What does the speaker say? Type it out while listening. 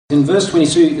In verse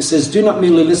 22, it says, do not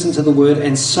merely listen to the word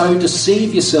and so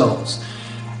deceive yourselves.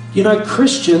 You know,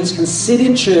 Christians can sit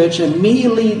in church and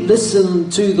merely listen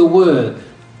to the word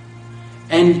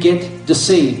and get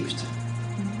deceived.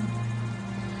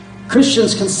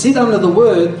 Christians can sit under the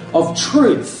word of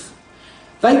truth.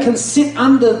 They can sit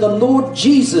under the Lord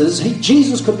Jesus.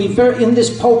 Jesus could be in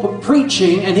this pulpit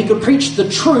preaching, and he could preach the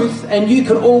truth, and you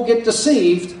could all get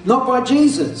deceived, not by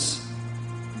Jesus,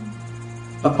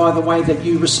 but by the way that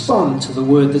you respond to the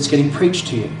word that's getting preached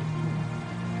to you.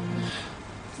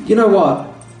 You know what?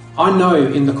 I know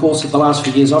in the course of the last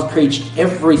few years I've preached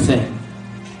everything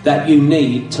that you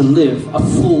need to live a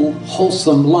full,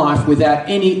 wholesome life without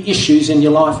any issues in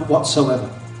your life whatsoever.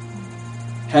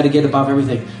 How to get above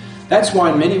everything. That's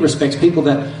why in many respects people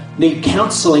that need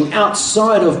counselling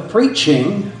outside of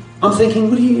preaching, I'm thinking,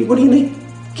 what do you need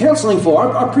counselling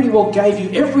for? I pretty well gave you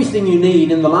everything you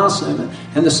need in the last sermon,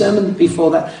 and the sermon before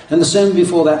that, and the sermon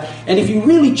before that. And if you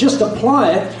really just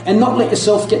apply it and not let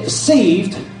yourself get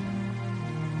deceived,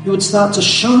 you would start to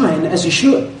shine as you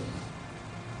should.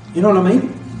 You know what I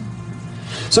mean?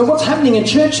 So what's happening in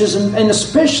churches, and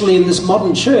especially in this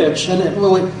modern church,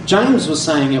 and James was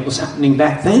saying it was happening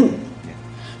back then.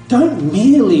 Don't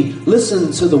merely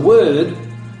listen to the word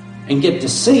and get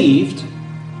deceived,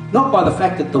 not by the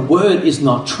fact that the word is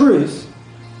not truth.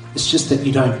 It's just that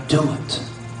you don't do it.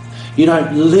 You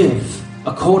don't live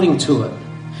according to it.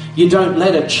 You don't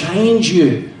let it change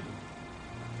you.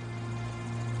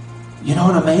 You know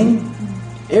what I mean?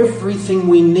 Everything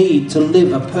we need to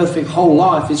live a perfect whole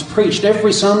life is preached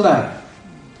every Sunday.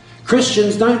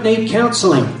 Christians don't need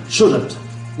counselling, shouldn't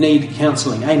need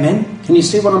counselling. Amen? Can you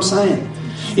see what I'm saying?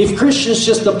 If Christians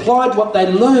just applied what they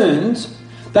learned,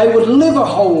 they would live a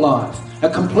whole life, a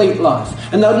complete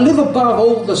life. And they'd live above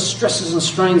all the stresses and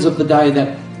strains of the day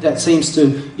that seems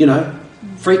to,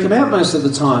 freak them out most of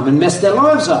the time and mess their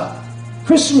lives up.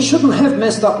 Christians shouldn't have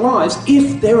messed up lives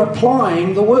if they're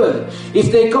applying the word.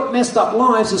 If they've got messed up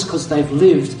lives, it's because they've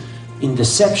lived in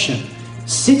deception,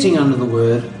 sitting under the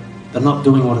word, but not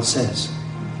doing what it says.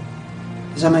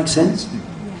 Does that make sense?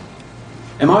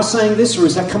 Am I saying this, or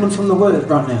is that coming from the word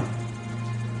right now?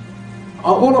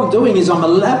 What I'm doing is I'm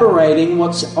elaborating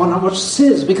what it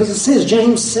says, because it says,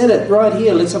 James said it right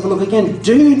here. Let's have a look again.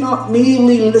 Do not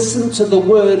merely listen to the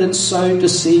word and so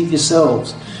deceive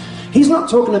yourselves. He's not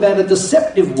talking about a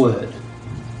deceptive word.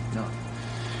 No.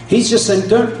 He's just saying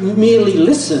don't merely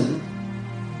listen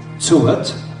to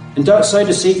it and don't so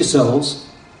deceive yourselves.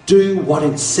 Do what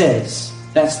it says.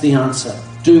 That's the answer.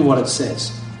 Do what it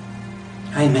says.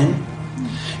 Amen.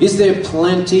 Is there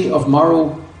plenty of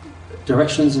moral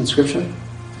directions in Scripture?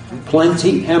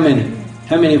 Plenty. How many?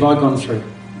 How many have I gone through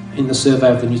in the survey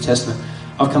of the New Testament?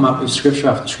 I've come up with scripture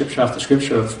after scripture after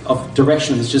scripture of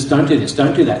directions. Just don't do this,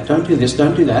 don't do that, don't do this,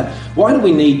 don't do that. Why do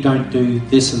we need don't do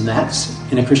this and that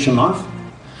in a Christian life?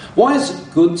 Why is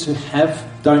it good to have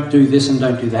don't do this and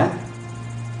don't do that?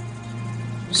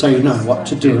 So you know what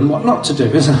to do and what not to do,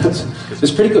 isn't it?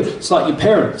 It's pretty good. It's like your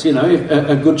parents,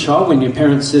 a good child, when your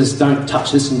parent says don't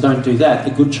touch this and don't do that,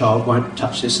 the good child won't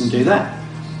touch this and do that.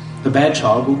 The bad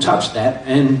child will touch that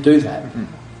and do that.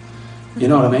 You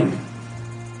know what I mean?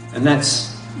 And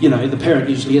that's, the parent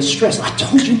usually is stressed. I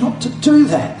told you not to do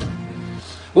that.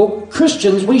 Well,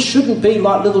 Christians, we shouldn't be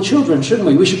like little children, shouldn't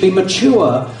we? We should be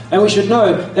mature, and we should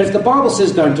know that if the Bible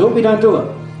says don't do it, we don't do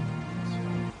it.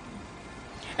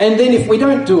 And then if we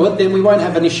don't do it, then we won't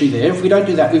have an issue there. If we don't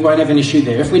do that, we won't have an issue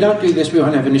there. If we don't do this, we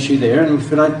won't have an issue there. And if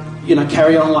we don't,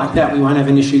 carry on like that, we won't have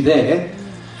an issue there.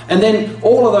 And then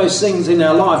all of those things in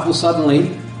our life will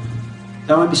suddenly,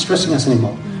 they won't be stressing us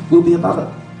anymore. We'll be above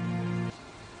it.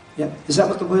 Yeah, is that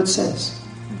what the word says?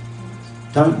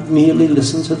 Don't merely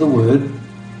listen to the word,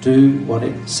 do what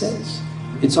it says.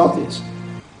 It's obvious.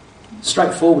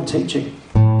 Straightforward teaching.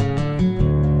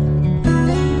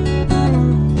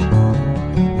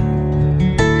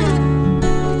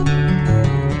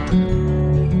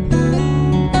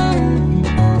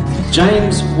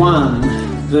 James 1,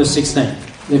 verse 16.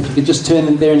 If you could just turn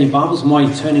in there in your Bibles, and while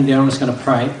you're turning there, I'm just going to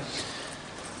pray.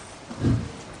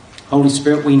 Holy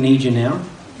Spirit, we need you now.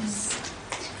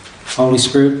 Holy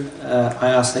Spirit, I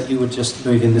ask that you would just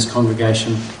move in this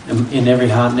congregation, in every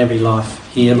heart and every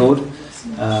life here, Lord.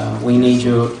 We need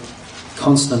your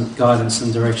constant guidance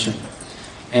and direction.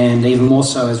 And even more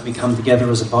so as we come together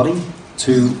as a body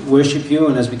to worship you,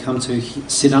 and as we come to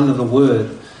sit under the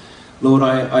word. Lord,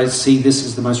 I see this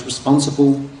as the most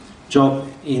responsible job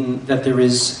that there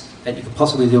is, that you could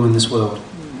possibly do in this world,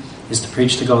 is to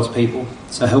preach to God's people.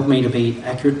 So help me to be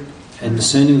accurate and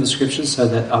discerning of the Scriptures, so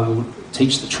that I will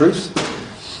teach the truth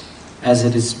as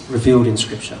it is revealed in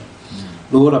Scripture.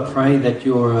 Lord, I pray that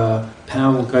your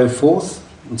power will go forth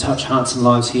and touch hearts and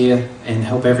lives here and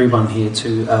help everyone here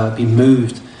to be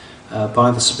moved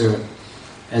by the Spirit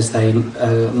as they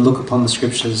look upon the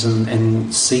Scriptures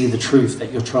and see the truth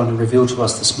that you're trying to reveal to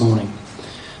us this morning.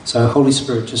 So, Holy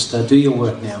Spirit, just do your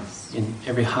work now in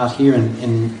every heart here and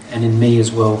in me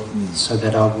as well, so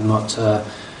that I will not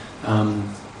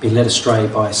be led astray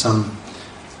by some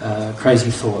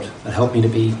crazy thought, but help me to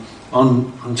be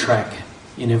on track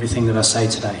in everything that I say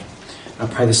today. I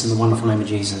pray this in the wonderful name of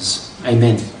Jesus.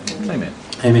 Amen. Amen.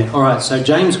 Amen. All right, so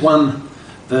James 1,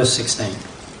 verse 16.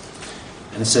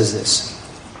 And it says this: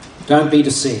 "Don't be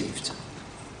deceived,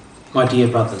 my dear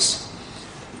brothers.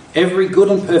 Every good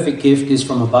and perfect gift is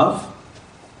from above,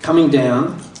 coming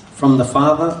down from the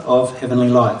Father of heavenly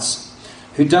lights,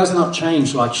 who does not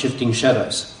change like shifting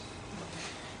shadows.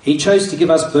 He chose to give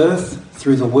us birth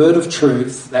through the word of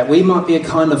truth, that we might be a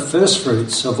kind of first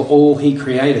fruits of all he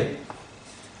created.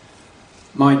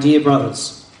 My dear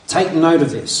brothers, take note of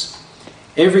this.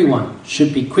 Everyone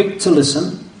should be quick to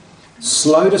listen,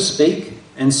 slow to speak,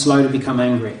 and slow to become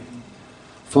angry.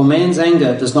 For man's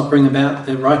anger does not bring about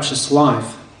the righteous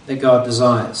life that God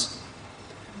desires.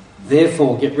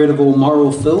 Therefore, get rid of all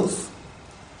moral filth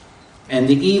and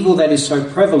the evil that is so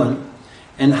prevalent,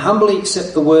 and humbly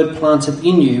accept the word planted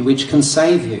in you, which can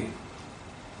save you.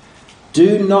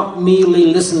 Do not merely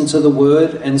listen to the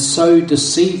word and so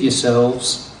deceive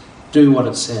yourselves. Do what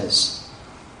it says."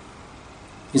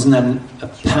 Isn't that a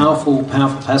powerful,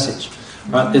 powerful passage?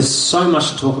 Right? There's so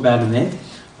much to talk about in there.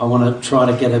 I want to try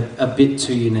to get a bit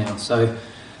to you now. So,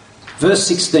 verse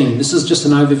 16, this is just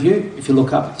an overview. If you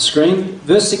look up at the screen,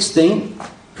 verse 16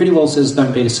 pretty well says,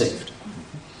 "Don't be deceived."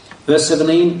 Verse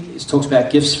 17 talks about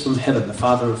gifts from heaven, the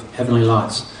Father of heavenly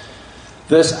lights.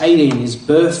 Verse 18 is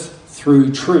birth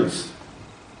through truth.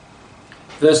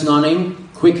 Verse 19,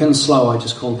 quick and slow, I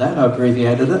just called that, I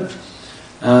abbreviated it.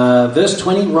 Verse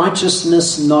 20,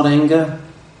 righteousness, not anger.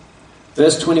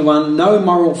 Verse 21, no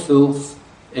moral filth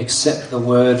except the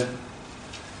word.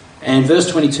 And verse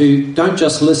 22, don't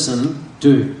just listen,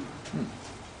 do.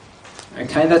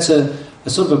 Okay, that's a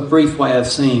sort of a brief way of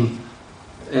seeing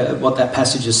what that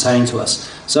passage is saying to us.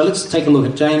 So let's take a look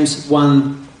at James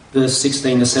 1, verse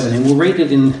 16 to 17. We'll read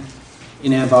it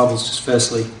in our Bibles just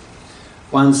firstly.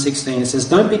 1:16, it says,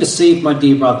 "Don't be deceived, my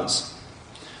dear brothers.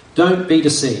 Don't be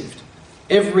deceived.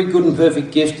 Every good and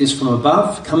perfect gift is from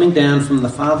above, coming down from the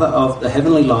Father of the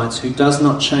heavenly lights, who does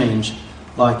not change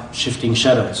like shifting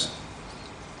shadows."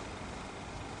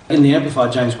 In the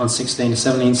Amplified, James 1:16 to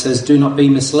 17 says, "Do not be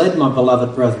misled, my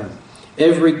beloved brethren.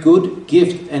 Every good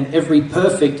gift and every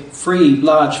perfect, free,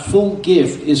 large, full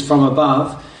gift is from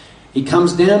above. He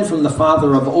comes down from the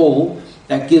Father of all,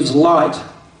 that gives light,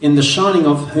 in the shining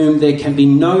of whom there can be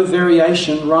no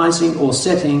variation, rising or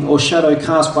setting, or shadow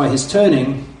cast by his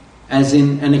turning, as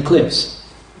in an eclipse."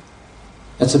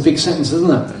 That's a big sentence, isn't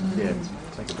it? Yeah.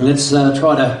 Let's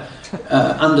try to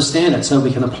understand it so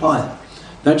we can apply it.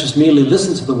 Don't just merely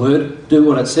listen to the word, do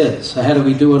what it says. So how do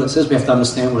we do what it says? We have to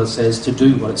understand what it says to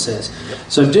do what it says.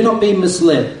 So do not be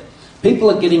misled.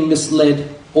 People are getting misled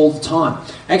all the time.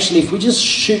 Actually, if we just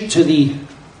shoot to the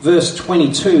verse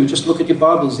 22, just look at your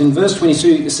Bibles. In verse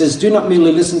 22, it says, "Do not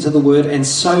merely listen to the word and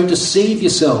so deceive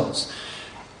yourselves."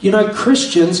 You know,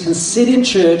 Christians can sit in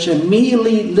church and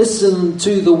merely listen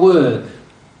to the word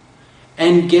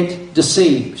and get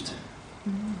deceived.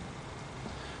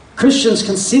 Christians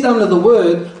can sit under the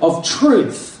word of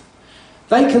truth.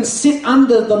 They can sit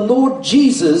under the Lord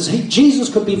Jesus. Jesus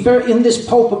could be in this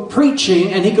pulpit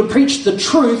preaching, and he could preach the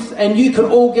truth, and you could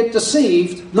all get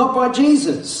deceived, not by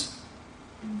Jesus,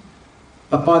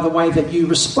 but by the way that you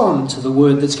respond to the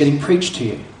word that's getting preached to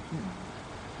you.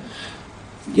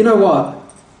 You know what?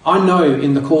 I know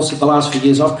in the course of the last few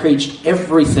years I've preached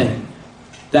everything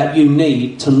that you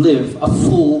need to live a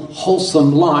full,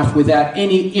 wholesome life without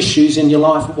any issues in your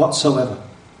life whatsoever.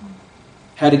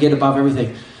 How to get above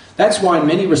everything. That's why in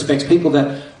many respects people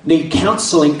that need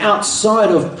counselling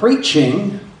outside of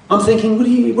preaching, I'm thinking,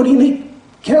 what do you need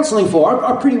counselling for?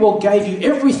 I pretty well gave you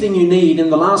everything you need in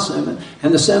the last sermon,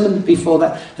 and the sermon before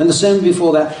that, and the sermon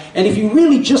before that. And if you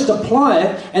really just apply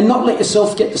it and not let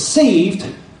yourself get deceived,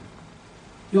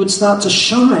 you would start to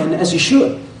shine as you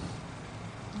should.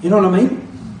 You know what I mean?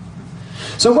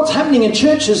 So what's happening in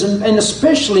churches, and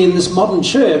especially in this modern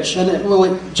church,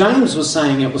 and James was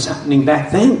saying it was happening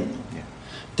back then. Yeah.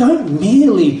 Don't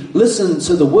merely listen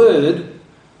to the word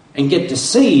and get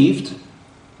deceived,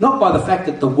 not by the fact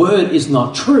that the word is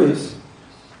not truth,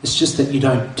 it's just that you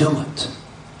don't do it.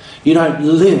 You don't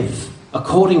live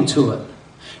according to it.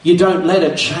 You don't let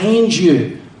it change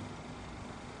you.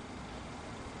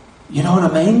 You know what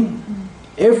I mean?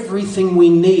 Everything we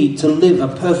need to live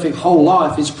a perfect whole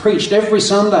life is preached every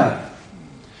Sunday.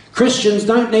 Christians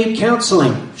don't need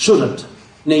counselling, shouldn't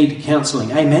need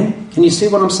counselling. Amen? Can you see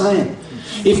what I'm saying?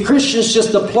 If Christians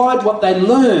just applied what they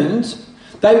learned,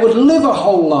 they would live a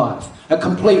whole life, a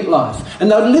complete life.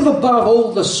 And they'd live above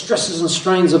all the stresses and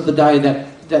strains of the day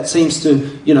that seems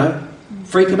to,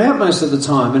 freak them out most of the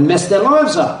time and mess their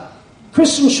lives up.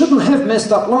 Christians shouldn't have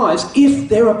messed up lives if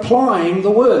they're applying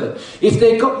the Word. If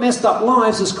they've got messed up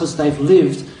lives, it's because they've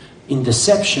lived in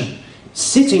deception,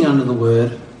 sitting under the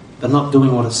Word, but not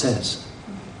doing what it says.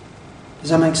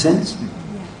 Does that make sense?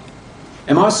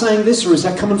 Am I saying this, or is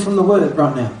that coming from the Word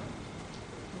right now?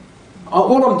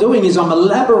 All I'm doing is I'm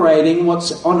elaborating what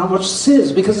it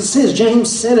says, because it says, James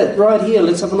said it right here.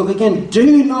 Let's have a look again.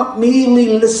 Do not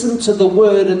merely listen to the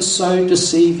Word and so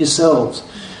deceive yourselves.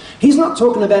 He's not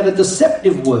talking about a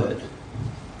deceptive word.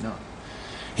 No.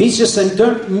 He's just saying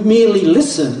don't merely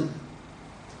listen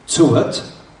to it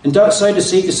and don't so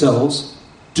deceive yourselves.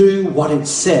 Do what it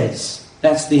says.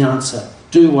 That's the answer.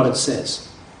 Do what it says.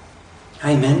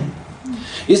 Amen.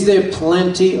 Is there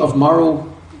plenty of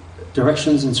moral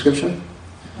directions in Scripture?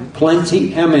 Plenty?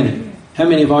 How many? How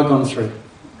many have I gone through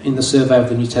in the survey of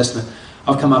the New Testament?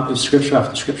 I've come up with scripture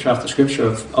after scripture after scripture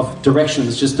of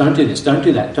directions. Just don't do this, don't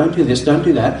do that, don't do this, don't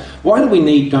do that. Why do we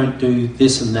need don't do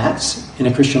this and that in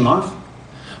a Christian life?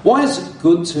 Why is it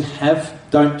good to have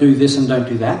don't do this and don't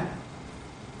do that?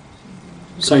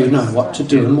 So you know what to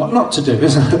do and what not to do,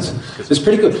 isn't it? It's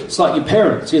pretty good. It's like your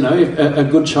parents, If a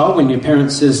good child, when your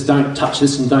parent says don't touch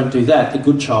this and don't do that, the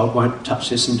good child won't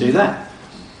touch this and do that.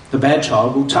 The bad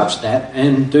child will touch that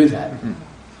and do that.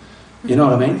 You know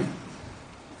what I mean?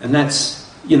 And that's,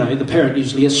 the parent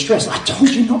usually is stressed. I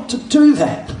told you not to do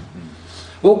that.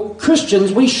 Well,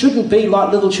 Christians, we shouldn't be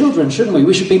like little children, shouldn't we?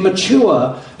 We should be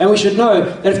mature, and we should know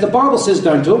that if the Bible says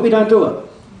don't do it, we don't do it.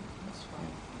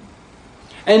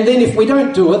 And then if we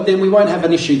don't do it, then we won't have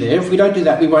an issue there. If we don't do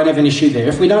that, we won't have an issue there.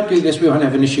 If we don't do this, we won't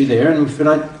have an issue there. And if we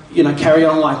don't, carry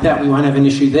on like that, we won't have an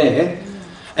issue there.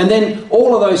 And then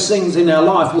all of those things in our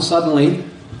life will suddenly,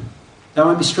 they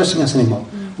won't be stressing us anymore.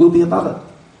 We'll be above it.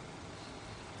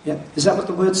 Yeah, is that what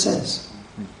the Word says?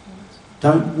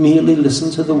 Don't merely listen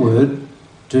to the Word,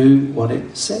 do what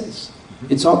it says.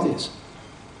 It's obvious.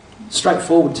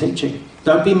 Straightforward teaching.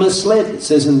 Don't be misled, it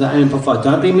says in the Amplified.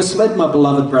 Don't be misled, my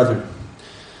beloved brethren.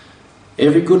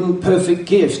 Every good and perfect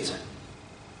gift,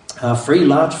 free,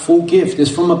 large, full gift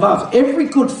is from above. Every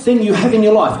good thing you have in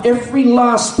your life, every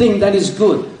last thing that is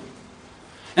good.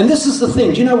 And this is the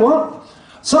thing, do you know what?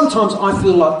 Sometimes I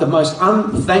feel like the most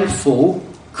unthankful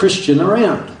Christian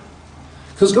around.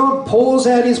 Because God pours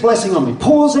out His blessing on me.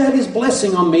 Pours out His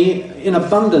blessing on me in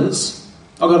abundance.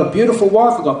 I've got a beautiful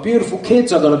wife. I've got beautiful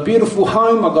kids. I've got a beautiful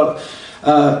home. I've got,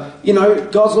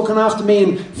 God's looking after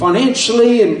me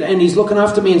financially and He's looking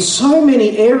after me in so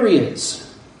many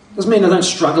areas. Doesn't mean I don't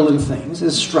struggle in things.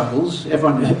 There's struggles.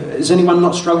 Has anyone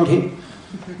not struggled here?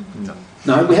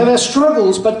 No, we have our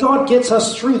struggles, but God gets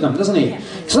us through them, doesn't He?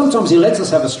 Sometimes He lets us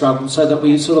have a struggle so that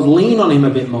we sort of lean on Him a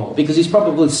bit more, because He's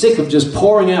probably sick of just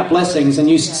pouring out blessings and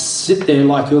you sit there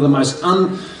like you're the most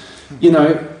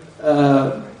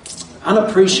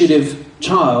unappreciative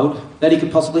child that He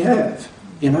could possibly have.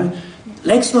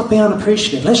 Let's not be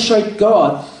unappreciative. Let's show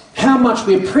God how much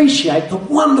we appreciate the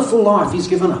wonderful life He's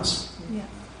given us. Yeah.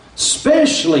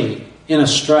 Especially in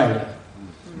Australia,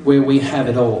 where we have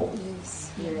it all.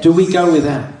 Yes. Do we go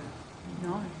without?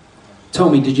 No. Tell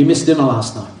me, did you miss dinner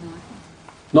last night? No.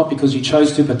 Not because you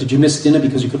chose to, but did you miss dinner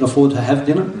because you couldn't afford to have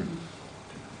dinner?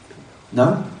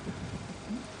 No?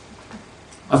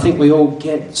 I think we all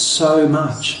get so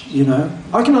much,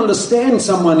 I can understand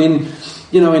someone in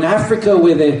Africa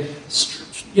where they,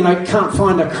 can't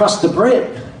find a crust of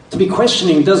bread to be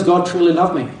questioning, does God truly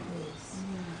love me?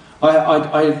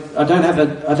 I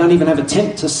don't even have a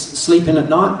tent to sleep in at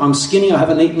night. I'm skinny. I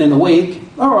haven't eaten in a week.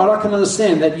 All right, I can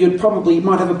understand that you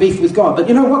might have a beef with God. But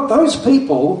you know what? Those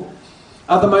people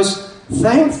are the most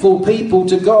thankful people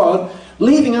to God,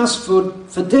 leaving us for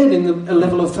dead in a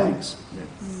level of thanks.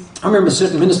 I remember a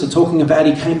certain minister talking about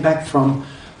he came back from,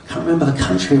 I can't remember the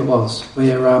country it was,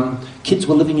 where kids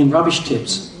were living in rubbish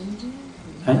tips.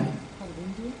 Hey?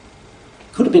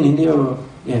 Could have been India or...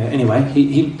 Yeah, anyway,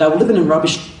 they were living in a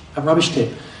rubbish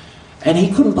tip. And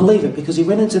he couldn't believe it, because he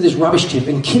went into this rubbish tip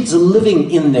and kids are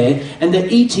living in there and they're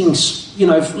eating,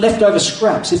 leftover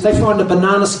scraps. If they find a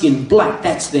banana skin black,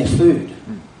 that's their food.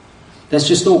 That's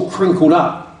just all crinkled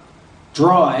up,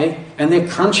 dry, and they're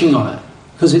crunching on it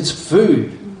because it's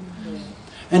food.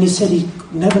 And he said he'd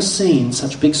never seen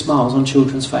such big smiles on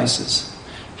children's faces.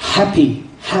 Happy,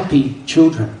 happy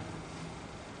children.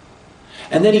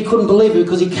 And then he couldn't believe it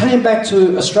because he came back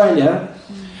to Australia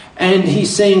and he's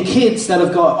seeing kids that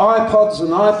have got iPods and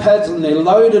iPads and they're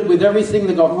loaded with everything.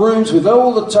 They've got rooms with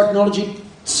all the technology,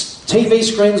 TV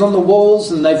screens on the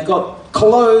walls, and they've got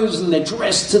clothes and they're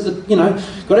dressed to the, you know,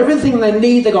 got everything they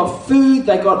need. They got food,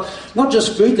 they got not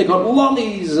just food, they got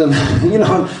lollies and, you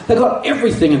know, they got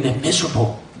everything and they're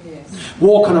miserable. Yes.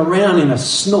 Walking around in a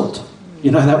snoot.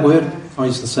 You know that word? I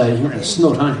used to say, you're in a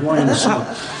snoot, aren't you? Why are you in a snoot?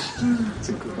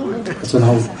 That's an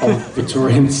old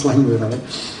Victorian slang word, I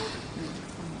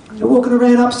think. They're walking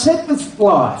around upset with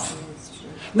life.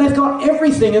 And they've got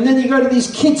everything, and then you go to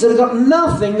these kids that have got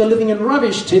nothing, they're living in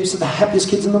rubbish tips, are the happiest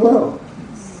kids in the world.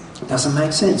 It doesn't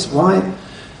make sense. Why?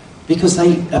 Because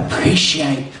they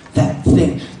appreciate that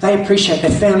thing. They appreciate, they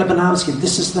found a banana skin.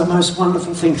 This is the most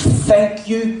wonderful thing. Thank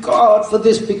you, God, for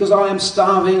this, because I am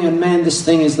starving, and man, this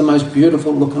thing is the most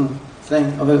beautiful looking thing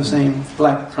I've ever seen.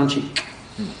 Black, crunchy.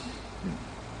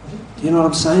 Do you know what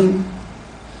I'm saying?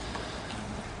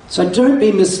 So don't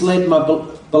be misled, my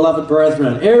beloved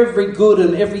brethren. Every good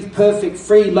and every perfect,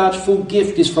 free, large, full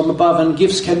gift is from above, and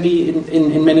gifts can be,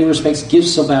 in many respects,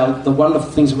 gifts of the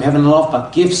wonderful things that we have in life,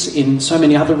 but gifts in so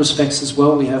many other respects as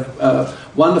well. We have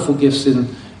wonderful gifts in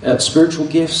spiritual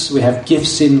gifts. We have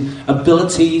gifts in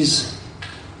abilities,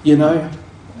 you know,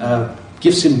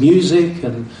 gifts in music,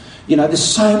 and, you know, there's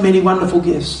so many wonderful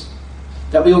gifts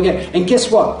that we all get. And guess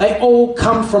what? They all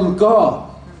come from God.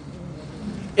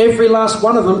 Every last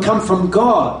one of them come from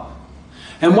God.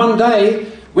 And one day,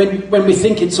 when we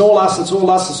think it's all us, it's all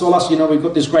us, it's all us, you know, we've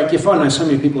got this great gift. I know so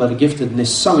many people that are gifted and they're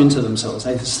so into themselves.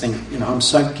 They just think, you know, I'm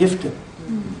so gifted.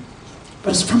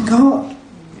 But it's from God.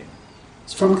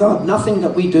 It's from God. Nothing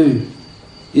that we do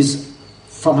is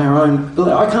from our own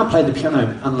ability. I can't play the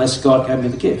piano unless God gave me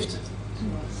the gift.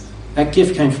 That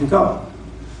gift came from God.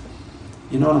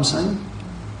 You know what I'm saying?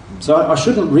 So I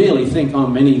shouldn't really think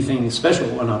I'm anything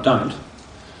special, and I don't.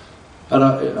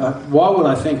 But why would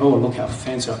I think, oh, look how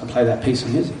fancy I can play that piece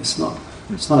of music? It's not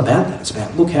about that. It's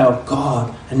about, look how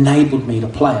God enabled me to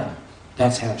play it.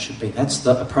 That's how it should be. That's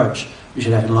the approach we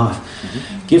should have in life.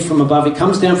 Mm-hmm. Gift from above. It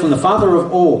comes down from the Father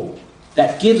of all,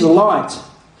 that gives light.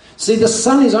 See, the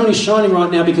sun is only shining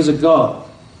right now because of God.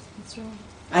 That's right.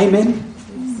 Amen?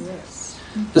 Yes.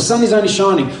 The sun is only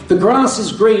shining. The grass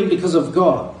is green because of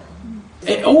God.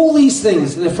 All these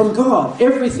things, they're from God.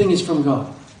 Everything is from God.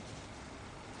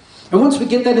 And once we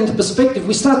get that into perspective,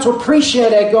 we start to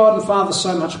appreciate our God and Father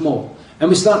so much more. And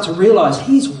we start to realise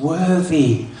He's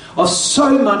worthy of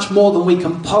so much more than we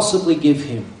can possibly give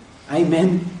Him.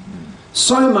 Amen?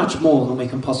 So much more than we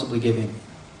can possibly give Him.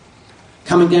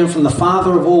 Coming down from the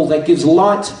Father of all, that gives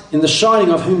light, in the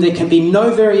shining of whom there can be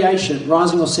no variation,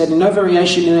 rising or setting, no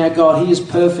variation in our God. He is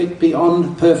perfect,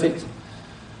 beyond perfect.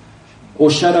 Or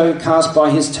shadow cast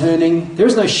by His turning. There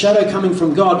is no shadow coming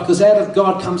from God, because out of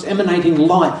God comes emanating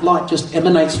light. Light just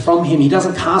emanates from Him. He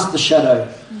doesn't cast the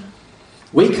shadow.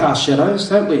 We cast shadows,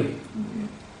 don't we?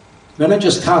 We don't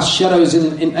just cast shadows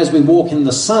in as we walk in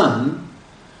the sun.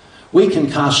 We can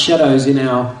cast shadows in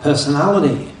our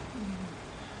personality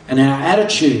and our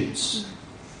attitudes.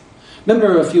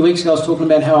 Remember a few weeks ago I was talking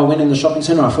about how I went in the shopping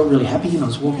centre. I felt really happy, and I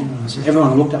was walking, and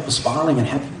everyone looked up, was smiling and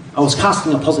happy. I was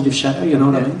casting a positive shadow, you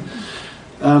know what I mean?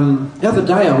 The other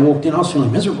day I walked in, I was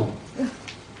feeling miserable.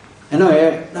 And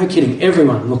no kidding,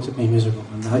 everyone looked at me miserable.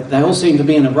 And they all seemed to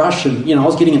be in a rush, and, you know, I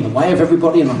was getting in the way of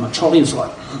everybody, and on my trolley it's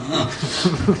like...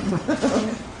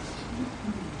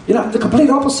 you know, the complete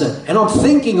opposite. And I'm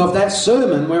thinking of that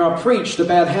sermon where I preached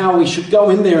about how we should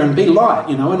go in there and be light,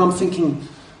 you know, and I'm thinking,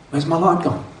 where's my light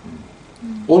gone?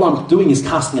 All I'm doing is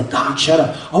casting a dark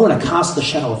shadow. I want to cast the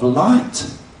shadow of light.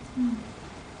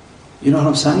 You know what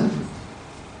I'm saying?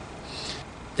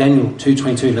 Daniel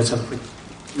 2:22, let's have a quick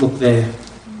look there.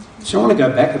 So I want to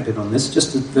go back a bit on this,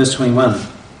 just to verse 21.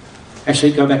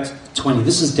 Actually, go back to 20.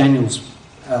 This is Daniel's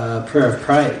prayer of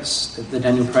praise. That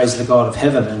Daniel praised the God of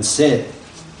heaven and said,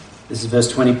 this is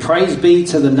verse 20, praise be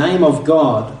to the name of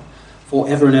God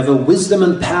forever and ever. Wisdom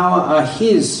and power are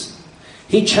His.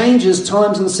 He changes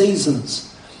times and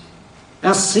seasons.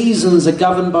 Our seasons are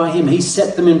governed by Him. He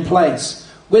set them in place.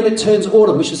 When it turns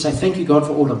autumn, we should say, thank you, God,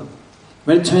 for autumn.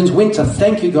 When it turns winter,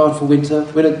 thank you, God, for winter.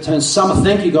 When it turns summer,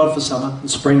 thank you, God, for summer. And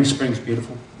spring's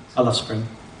beautiful. I love spring,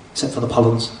 except for the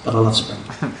pollens, but I love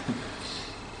spring.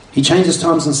 He changes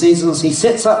times and seasons. He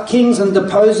sets up kings and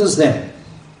deposes them.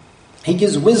 He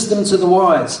gives wisdom to the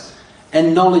wise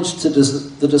and knowledge to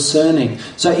the discerning.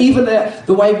 So even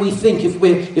the way we think, if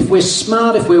we're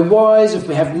smart, if we're wise, if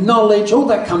we have knowledge, all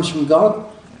that comes from God.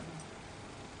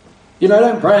 You know,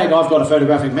 don't brag, I've got a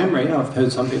photographic memory. I've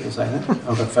heard some people say that.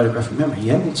 I've got a photographic memory.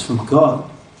 Yeah, it's from God.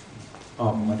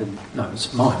 Oh, I didn't. No,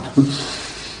 it's mine.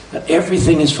 That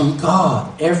everything is from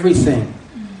God. Everything.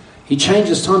 He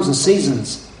changes times and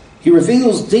seasons. He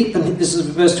reveals deep, and this is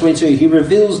verse 22, he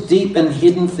reveals deep and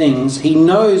hidden things. He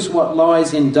knows what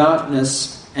lies in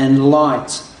darkness, and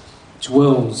light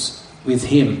dwells with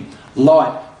him.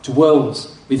 Light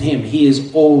dwells with him. He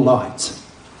is all light.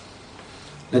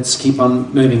 Let's keep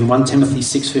on moving. 1 Timothy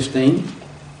 6:15,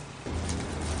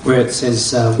 where it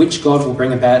says, which God will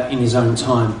bring about in his own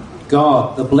time.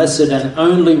 God, the blessed and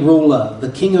only ruler, the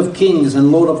King of kings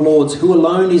and Lord of lords, who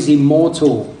alone is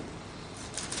immortal.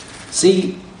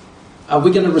 See, are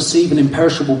we going to receive an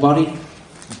imperishable body?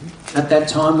 At that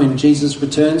time when Jesus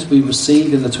returns, we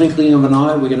receive in the twinkling of an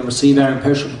eye, we're going to receive our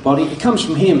imperishable body. It comes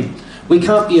from him. We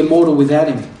can't be immortal without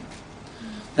him.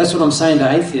 That's what I'm saying to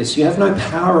atheists. You have no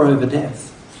power over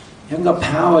death. You haven't got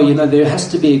power. You know, there has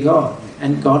to be a God.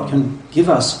 And God can give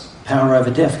us power over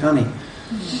death, can't he?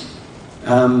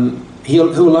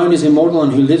 Who alone is immortal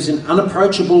and who lives in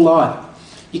unapproachable light.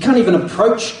 You can't even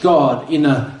approach God in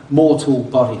a mortal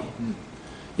body.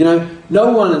 You know,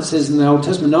 no one, it says in the Old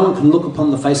Testament, no one can look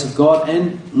upon the face of God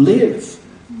and live.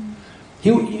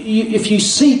 If you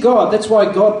see God, that's why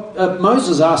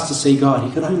Moses asked to see God.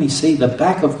 He could only see the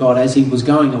back of God as he was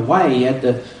going away. He had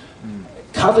to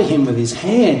cover him with his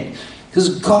hand,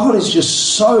 because God is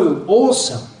just so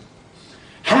awesome.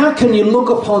 How can you look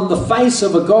upon the face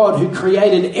of a God who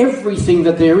created everything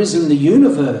that there is in the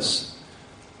universe?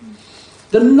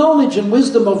 The knowledge and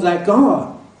wisdom of that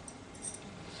God.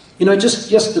 You know, just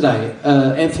yesterday,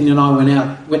 Anthony and I went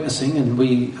out witnessing, and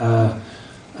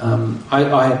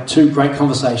I had two great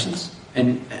conversations,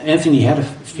 and Anthony had a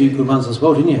few good ones as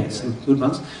well, didn't you? Some good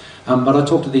ones. But I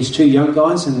talked to these two young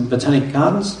guys in Botanic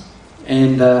Gardens,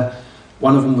 and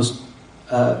one of them was,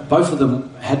 both of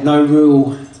them hadn't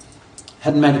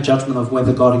made a judgment of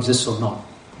whether God exists or not.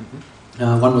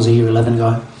 One was a year 11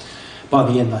 guy.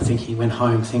 By the end, I think he went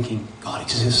home thinking, God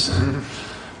exists.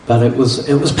 But it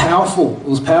was powerful. It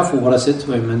was powerful what I said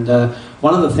to him. And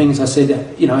one of the things I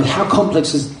said, you know, how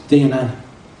complex is DNA?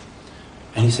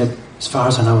 And he said, as far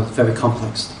as I know, it's very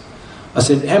complex. I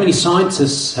said, how many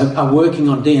scientists are working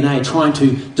on DNA, trying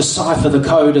to decipher the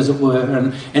code, as it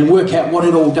were, and work out what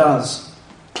it all does?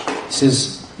 He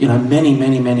says, you know,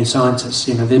 many scientists,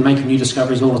 you know, they're making new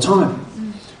discoveries all the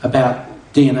time about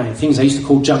DNA. Things they used to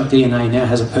call junk DNA now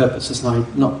has a purpose. It's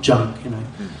not junk, you know.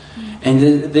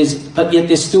 And but yet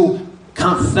they still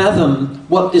can't fathom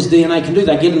what this DNA can do.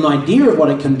 They get an idea of what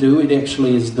it can do. It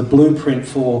actually is the blueprint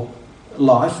for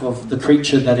life of the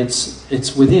creature that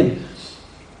it's within.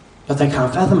 But they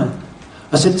can't fathom it.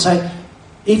 I said,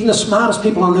 even the smartest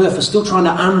people on earth are still trying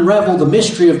to unravel the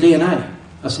mystery of DNA.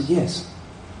 I said, yes.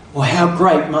 Well, how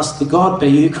great must the God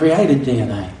be who created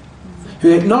DNA?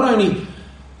 Who not only...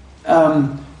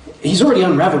 he's already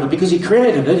unravelled it because he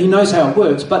created it, he knows how it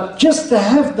works, but just to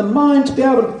have the mind to be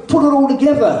able to put it all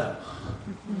together.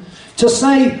 To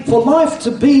say, for life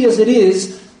to be as it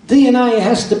is, DNA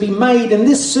has to be made in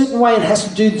this certain way, it has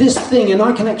to do this thing, and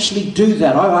I can actually do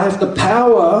that. I have the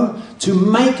power to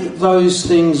make those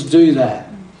things do that.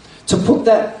 To put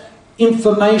that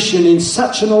information in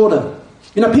such an order.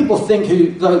 You know, people think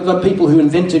the people who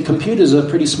invented computers are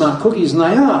pretty smart cookies, and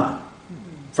they are,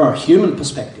 from a human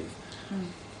perspective.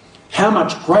 How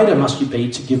much greater must you be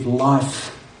to give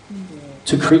life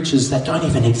to creatures that don't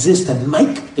even exist and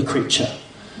make the creature?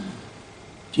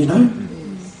 Do you know?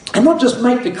 And not just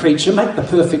make the creature, make the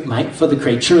perfect mate for the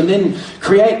creature, and then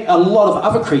create a lot of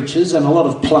other creatures and a lot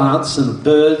of plants and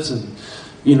birds and,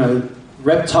 you know,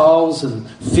 reptiles and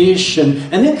fish, and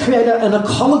then create an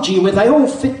ecology where they all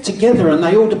fit together and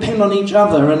they all depend on each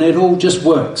other and it all just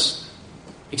works.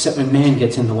 Except when man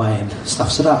gets in the way and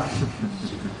stuffs it up.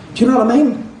 Do you know what I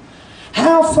mean?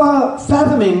 How far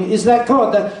fathoming is that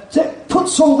God that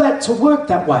puts all that to work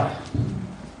that way?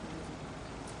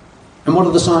 And what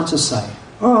do the scientists say?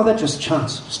 Oh, that's just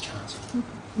chance. Just chance.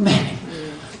 Man,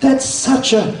 that's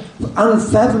such an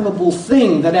unfathomable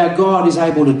thing that our God is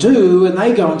able to do, and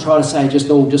they go and try to say just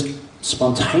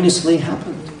spontaneously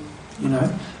happened, you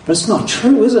know. But it's not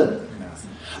true, is it?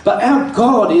 But our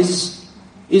God is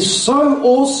so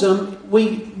awesome.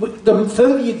 The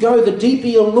further you go, the deeper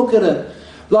you look at it.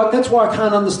 Like, that's why I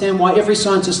can't understand why every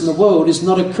scientist in the world is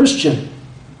not a Christian.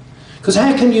 Because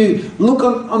how can you look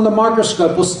on the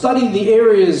microscope or study the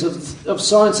areas of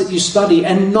science that you study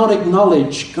and not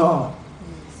acknowledge God?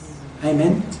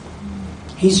 Amen?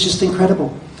 He's just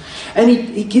incredible. And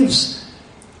he gives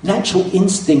natural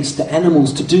instincts to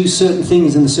animals to do certain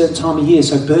things in a certain time of year.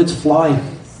 So birds fly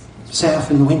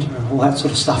south in the winter and all that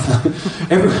sort of stuff.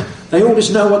 They all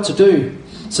just know what to do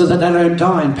so that they don't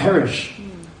die and perish.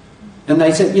 And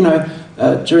they said, you know,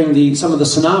 during some of the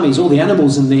tsunamis, all the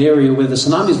animals in the area where the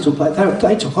tsunamis took place,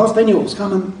 they took off. They knew it was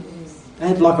coming. They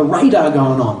had like a radar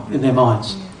going on in their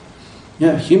minds.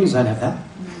 Humans don't have that.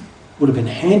 Would have been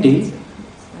handy.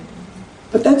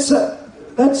 But that's an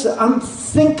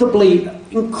unthinkably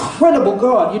incredible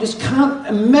God. You just can't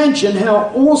imagine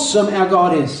how awesome our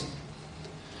God is.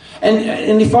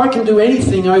 And if I can do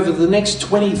anything over the next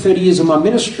 20, 30 years of my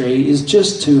ministry, is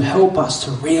just to help us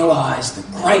to realise the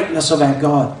greatness of our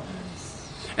God.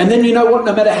 And then you know what?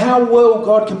 No matter how well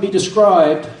God can be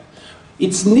described,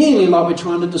 it's nearly like we're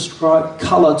trying to describe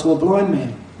colour to a blind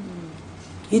man.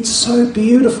 It's so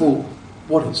beautiful.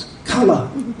 What is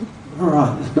colour? All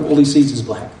right, all he sees is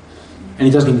black. And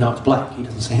he doesn't even know it's black. He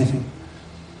doesn't see anything.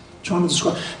 Trying to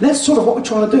describe. And that's sort of what we're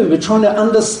trying to do. We're trying to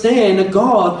understand a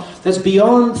God that's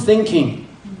beyond thinking.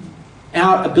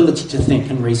 Our ability to think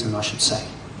and reason, I should say.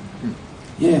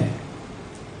 Yeah.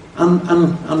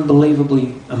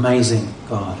 Unbelievably amazing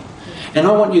God. And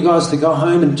I want you guys to go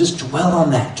home and just dwell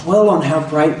on that. Dwell on how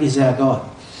great is our God.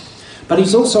 But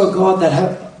he's also a God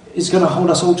that is going to hold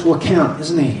us all to account,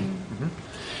 isn't he? Mm-hmm.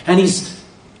 And he's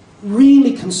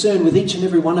really concerned with each and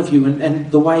every one of you and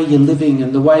the way you're living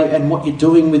and the way and what you're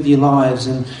doing with your lives.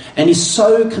 And he's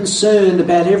so concerned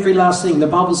about every last thing. The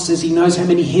Bible says he knows how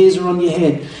many hairs are on your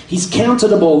head. He's counted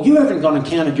them all. You haven't gone and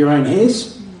counted your own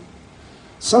hairs.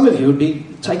 Some of you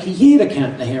would take a year to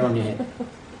count the hair on your head.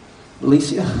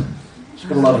 Alicia, she's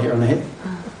got a lot of hair on her head.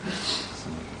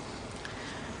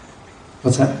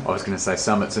 What's that? I was going to say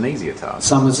some it's an easier task.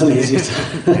 Some it's an easier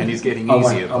task. And he's getting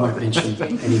easier. I won't mention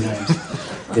any names.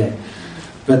 Yeah.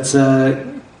 But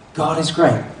God is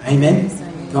great.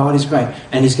 Amen? God is great.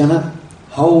 And he's going to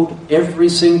hold every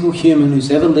single human who's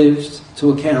ever lived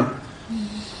to account.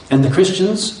 And the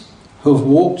Christians who have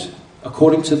walked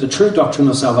according to the true doctrine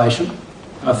of salvation,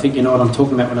 I think you know what I'm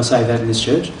talking about when I say that in this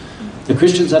church. The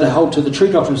Christians that hold to the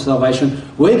true doctrine of salvation,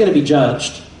 we're going to be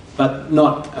judged, but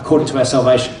not according to our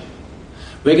salvation.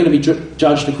 We're going to be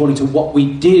judged according to what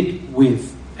we did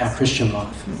with our Christian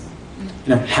life.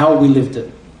 You know, how we lived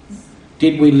it.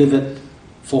 Did we live it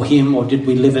for him or did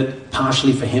we live it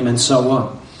partially for him, and so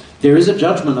on. There is a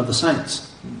judgment of the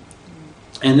saints.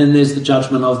 And then there's the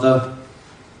judgment of the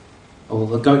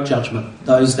goat judgment.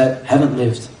 Those that haven't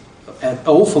lived at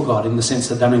all for God, in the sense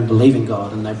that they don't even believe in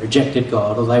God and they've rejected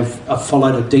God, or they've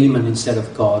followed a demon instead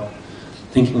of God,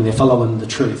 thinking they're following the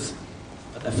truth,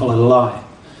 but they followed a lie.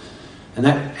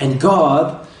 And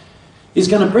God is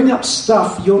going to bring up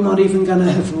stuff you're not even going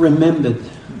to have remembered.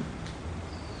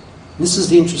 This is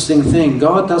the interesting thing.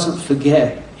 God doesn't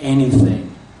forget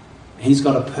anything. He's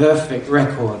got a perfect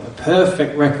record.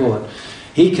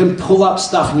 He can pull up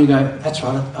stuff and you go, that's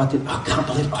right, I can't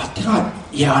believe it. Oh, did I?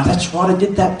 Yeah, that's right, I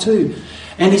did that too.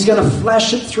 And he's going to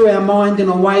flash it through our mind in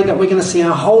a way that we're going to see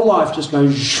our whole life just go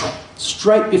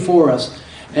straight before us.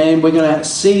 And we're going to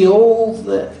see all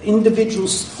the individual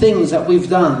things that we've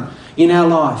done in our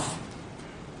life.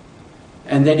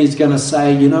 And then he's going to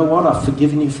say, you know what, I've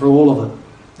forgiven you for all of it.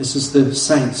 This is the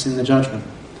saints in the judgment.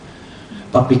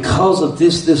 But because of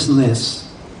this, this and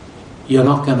this, you're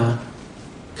not going to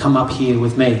come up here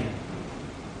with me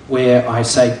where I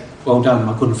say, well done,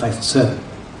 my good and faithful servant.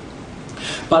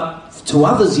 But to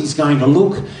others he's going to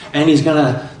look and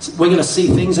we're going to see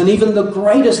things, and even the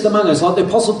greatest among us, like the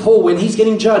Apostle Paul, when he's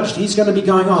getting judged, he's going to be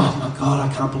going, oh my God,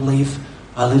 I can't believe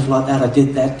I lived like that, I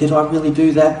did that, did I really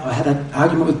do that? I had an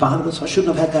argument with Barnabas, I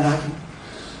shouldn't have had that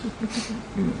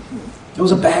argument. It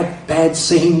was a bad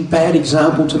scene, bad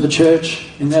example to the church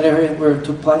in that area where it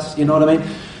took place, you know what I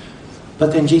mean?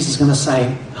 But then Jesus is going to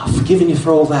say, I've forgiven you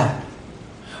for all that.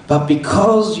 But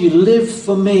because you live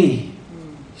for me,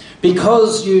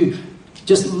 because you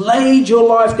just laid your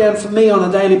life down for me on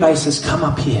a daily basis, come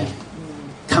up here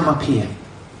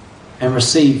and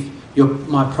receive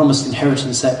my promised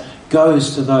inheritance that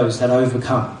goes to those that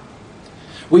overcome.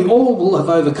 We all will have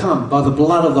overcome by the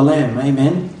blood of the Lamb,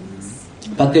 amen?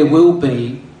 But there will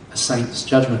be a saint's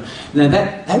judgment. Now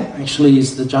that actually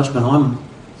is the judgment I'm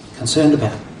concerned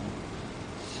about.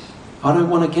 I don't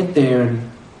want to get there and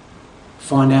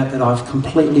find out that I've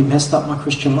completely messed up my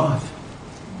Christian life.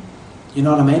 You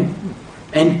know what I mean?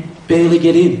 And barely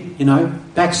get in,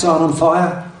 backside on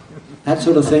fire, that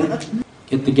sort of thing.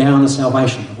 Get the gown of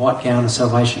salvation, the white gown of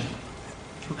salvation.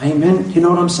 Amen? You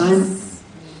know what I'm saying?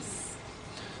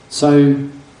 So,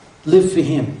 live for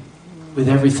him with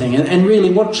everything. And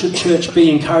really, what should church be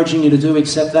encouraging you to do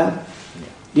except that?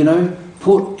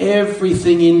 Put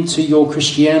everything into your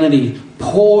Christianity.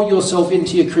 Pour yourself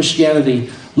into your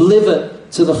Christianity. Live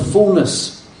it to the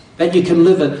fullness that you can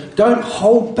live it. Don't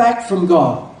hold back from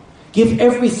God. Give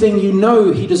everything you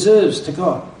know he deserves to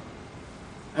God.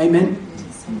 Amen.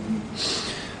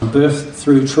 birth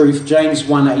through truth. James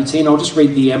 1:18. I'll just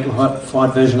read the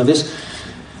amplified version of this.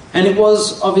 And it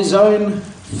was of his own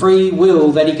free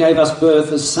will that he gave us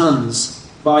birth as sons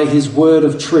by his word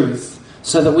of truth,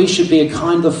 so that we should be a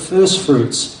kind of first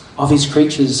fruits of his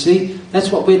creatures. See,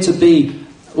 that's what we're to be.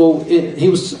 Well, he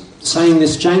was saying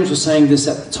this, James was saying this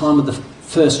at the time of the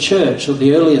first church, or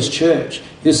the earliest church.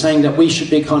 He was saying that we should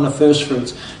be kind of first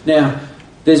fruits. Now,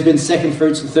 there's been second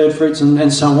fruits and third fruits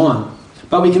and so on.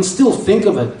 But we can still think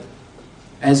of it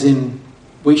as in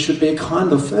we should be a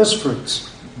kind of first fruits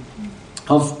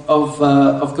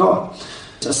of God.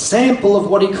 It's a sample of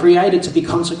what he created to be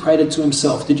consecrated to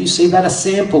himself. Did you see that? A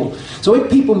sample. So when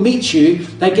people meet you,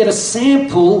 they get a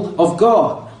sample of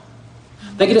God.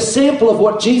 They get a sample of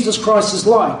what Jesus Christ is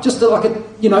like. Just like a,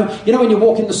 you know when you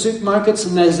walk into supermarkets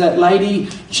and there's that lady,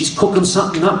 she's cooking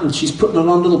something up and she's putting it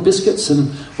on little biscuits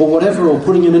or whatever, or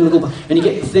putting them in little, and you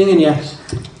get the thing and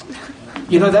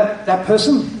you know that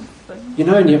person,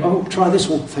 and you, oh, try this.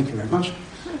 Well, thank you very much.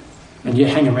 And you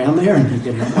hang around there and you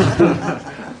get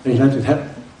you don't do that.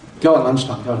 Go at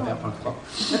lunchtime. Go at about 1 o'clock.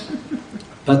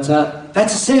 But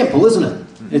that's a sample, isn't it?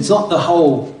 It's not the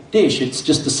whole dish. It's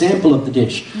just a sample of the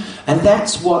dish. And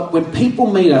that's what, when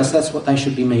people meet us, that's what they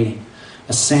should be meeting.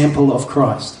 A sample of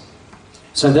Christ.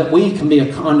 So that we can be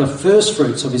a kind of first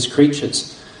fruits of his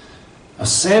creatures. A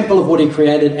sample of what he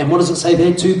created. And what does it say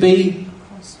there? To be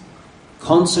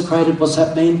consecrated. What's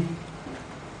that mean?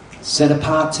 Set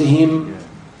apart to him.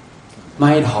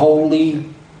 Made holy.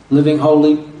 Living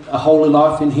holy, a holy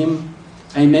life in him.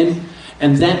 Amen.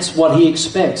 And that's what he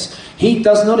expects. He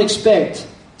does not expect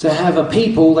to have a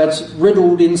people that's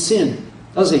riddled in sin,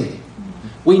 does he?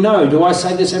 We know, do I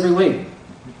say this every week?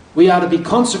 We are to be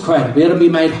consecrated. We are to be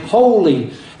made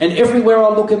holy. And everywhere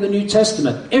I look in the New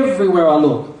Testament, everywhere I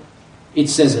look, it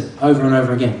says it over and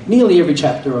over again. Nearly every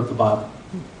chapter of the Bible,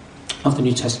 of the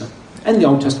New Testament. And the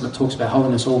Old Testament talks about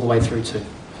holiness all the way through too.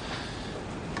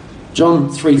 John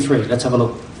 3:3, let's have a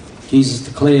look. Jesus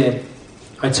declared,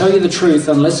 I tell you the truth,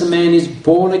 unless a man is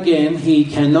born again, he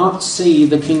cannot see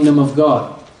the kingdom of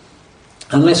God.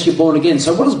 Unless you're born again.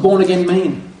 So what does born again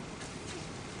mean?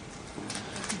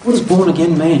 What does born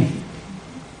again mean?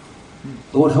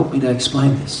 Lord, help me to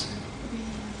explain this.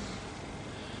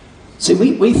 See,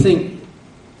 we think,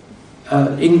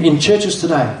 in churches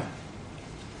today,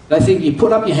 they think you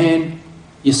put up your hand,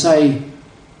 you say,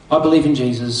 I believe in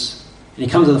Jesus, and you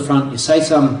come to the front, you say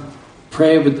some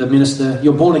prayer with the minister,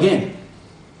 you're born again.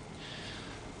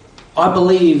 I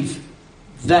believe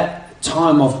that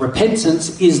time of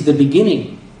repentance is the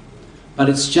beginning, but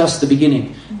it's just the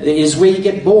beginning. It is where you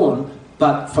get born,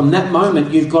 but from that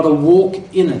moment you've got to walk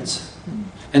in it.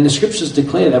 And the scriptures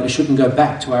declare that we shouldn't go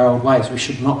back to our old ways. We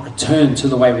should not return to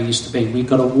the way we used to be. We've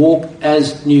got to walk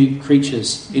as new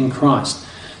creatures in Christ.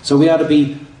 So we are to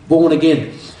be born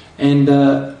again.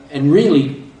 And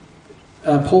really,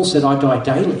 Paul said, I die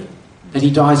daily. That he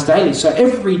dies daily. So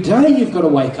every day you've got to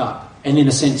wake up and, in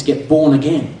a sense, get born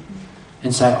again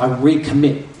and say, I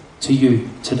recommit to you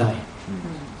today.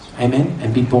 Amen?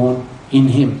 And be born in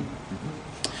him.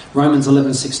 Romans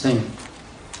 11:16.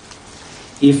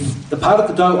 If the part of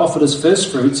the dough offered as first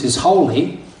fruits is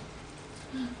holy,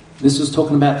 this is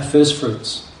talking about the first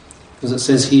fruits, because it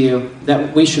says here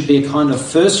that we should be a kind of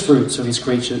first fruits of his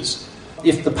creatures.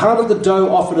 If the part of the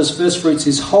dough offered as first fruits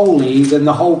is holy, then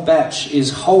the whole batch is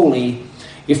holy.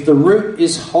 If the root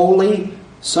is holy,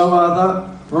 so are the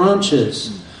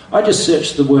branches. I just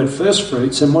searched the word first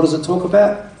fruits, and what does it talk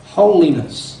about?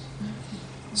 Holiness.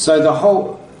 So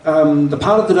the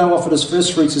part of the dough offered as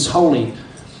first fruits is holy.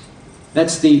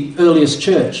 That's the earliest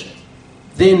church.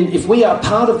 Then if we are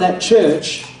part of that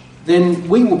church, then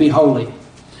we will be holy.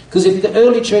 Because if the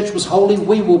early church was holy,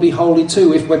 we will be holy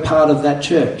too if we're part of that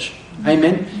church.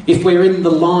 Amen? If we're in the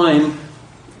line,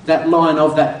 that line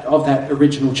of that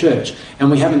original church, and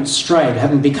we haven't strayed,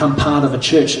 haven't become part of a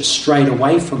church that's strayed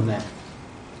away from that.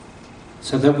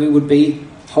 So that we would be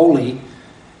holy.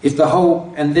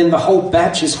 And then the whole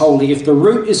batch is holy. If the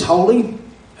root is holy,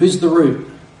 who's the root?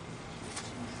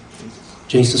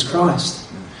 Jesus Christ.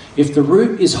 If the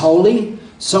root is holy,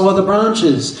 so are the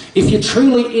branches. If you're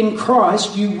truly in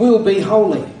Christ, you will be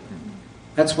holy.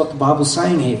 That's what the Bible's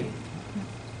saying here.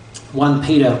 1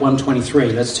 Peter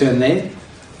 1:23. Let's turn there.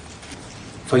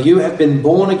 For you have been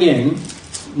born again,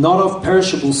 not of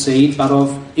perishable seed, but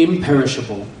of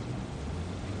imperishable,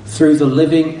 through the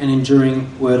living and enduring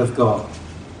Word of God.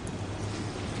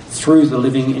 Through the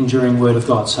living, enduring Word of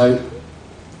God. So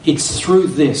it's through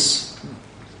this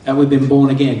that we've been born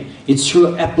again. It's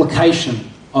through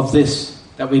application of this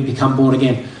that we become born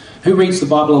again. Who reads the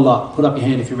Bible a lot? Put up your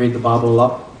hand if you read the Bible a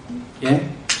lot. Yeah?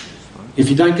 If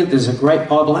you don't there's a great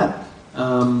Bible app.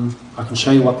 I can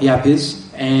show you what the app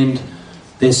is, and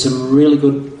there's some really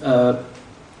good,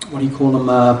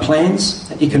 plans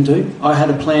that you can do. I had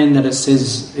a plan that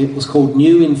it was called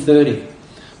New in 30.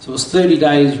 So it was 30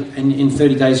 days, and in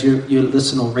 30 days you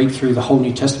listen or read through the whole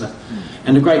New Testament.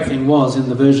 And the great thing was, in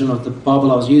the version of the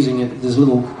Bible I was using, there's a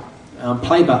little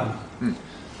play button.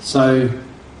 So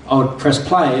I would press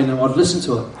play and I would listen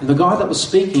to it. And the guy that was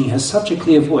speaking has such a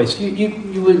clear voice.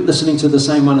 You were listening to the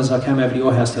same one as I came over to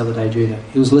your house the other day, Judah.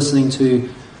 He was listening to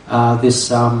the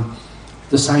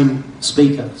same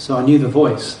speaker, so I knew the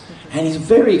voice. And he's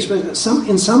very expressive.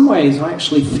 In some ways, I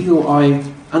actually feel I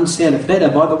understand it better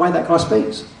by the way that guy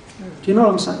speaks. Do you know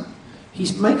what I'm saying? He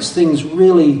makes things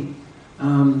really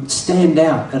stand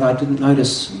out that I didn't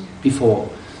notice before.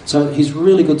 So he's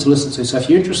really good to listen to. So if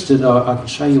you're interested, I can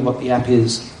show you what the app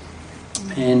is.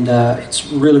 And it's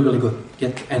really, really good.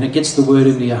 And it gets the word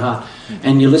into your heart.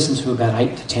 And you listen to about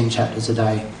 8 to 10 chapters a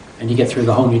day. And you get through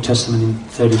the whole New Testament in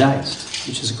 30 days,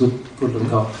 which is a good little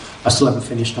goal. I still haven't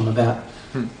finished. I'm about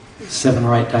 7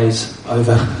 or 8 days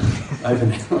over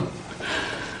now.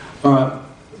 All right,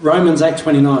 Romans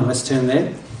 8:29. Let's turn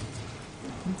there.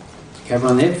 Okay,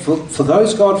 everyone there. For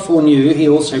those God foreknew, he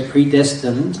also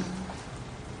predestined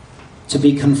to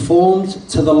be conformed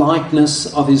to the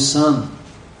likeness of his Son.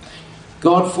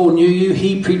 God foreknew you,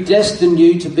 he predestined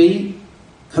you to be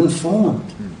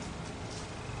conformed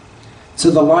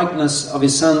to the likeness of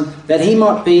his Son, that he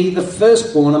might be the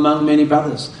firstborn among many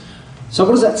brothers. So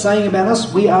what is that saying about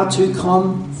us? We are to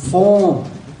conform.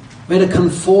 We're to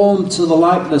conform to the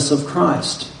likeness of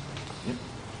Christ.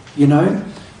 You know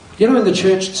in the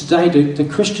church today, do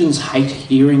Christians hate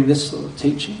hearing this sort of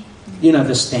teaching?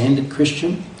 The standard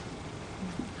Christian.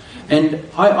 And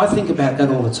I think about that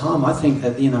all the time. I think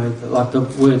that, like the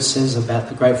word says about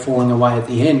the great falling away at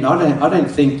the end, I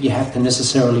don't think you have to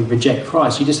necessarily reject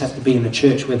Christ. You just have to be in a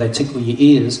church where they tickle your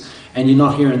ears and you're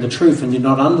not hearing the truth and you're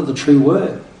not under the true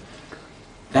word.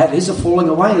 That is a falling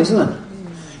away, isn't it?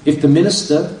 If the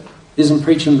minister isn't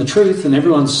preaching the truth and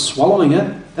everyone's swallowing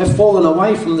it, they've fallen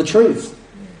away from the truth.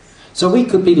 So we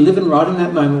could be living right in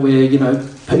that moment where,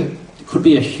 could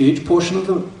be a huge portion of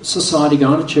the society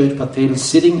going to church, but they're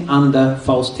sitting under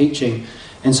false teaching.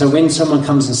 And so when someone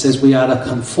comes and says we are to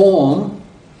conform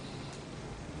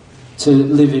to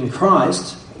live in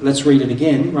Christ, let's read it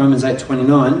again, Romans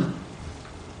 8:29.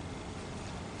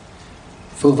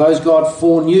 For those God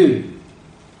foreknew,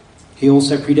 he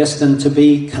also predestined to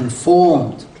be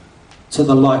conformed to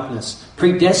the likeness.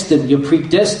 Predestined, you're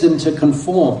predestined to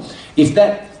conform. If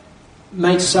that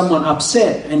makes someone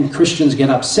upset, and Christians get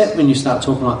upset when you start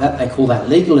talking like that, they call that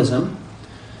legalism,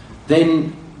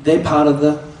 then they're part of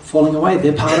the falling away.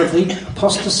 They're part of the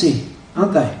apostasy,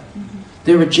 aren't they?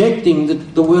 They're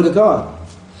rejecting the word of God.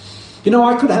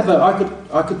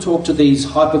 I could talk to these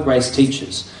hyper grace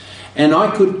teachers, and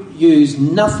I could use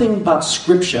nothing but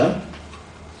scripture,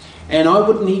 and I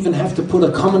wouldn't even have to put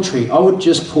a commentary. I would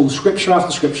just pull scripture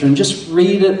after scripture and just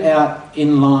read it out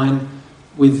in line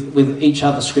with each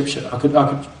other scripture. I could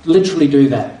literally do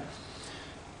that.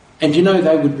 And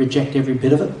they would reject every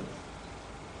bit of it.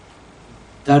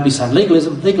 They'd be saying,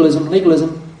 legalism, legalism,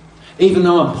 legalism. Even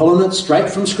though I'm pulling it straight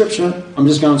from scripture, I'm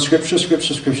just going scripture,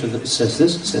 scripture, scripture. That says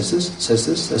this, says this, says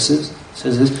this, says this,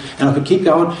 says this. And I could keep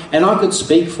going. And I could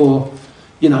speak for,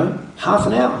 half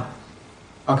an hour.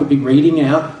 I could be reading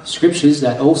out scriptures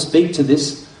that all speak to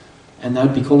this, and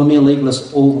they'd be calling me a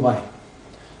legalist all the way.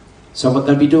 So what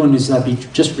they'd be doing is they'd be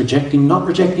just rejecting, not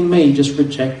rejecting me, just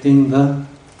rejecting the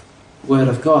word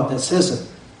of God that says it.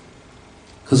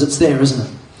 Because it's there, isn't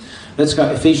it? Let's go,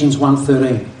 Ephesians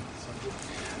 1:13.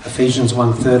 Ephesians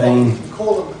 1:13. You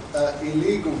call them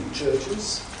illegal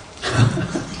churches.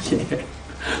 Yeah,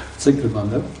 it's a good one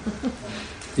though.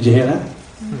 Did you hear that?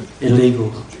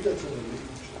 Illegal. Did you go to an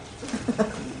illegal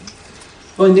church?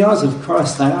 Well, in the eyes of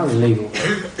Christ, they are illegal.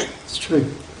 It's true.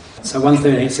 So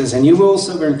 1:13 it says, and you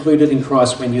also were included in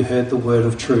Christ when you heard the word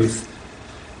of truth,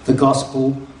 the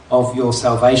gospel of your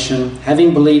salvation.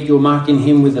 Having believed, you were marked in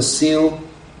him with a seal,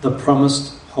 the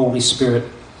promised Holy Spirit,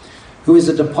 who is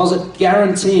a deposit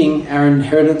guaranteeing our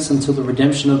inheritance until the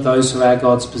redemption of those who are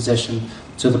God's possession,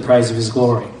 to the praise of his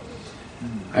glory.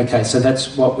 Okay, so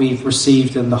that's what we've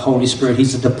received in the Holy Spirit.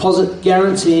 He's a deposit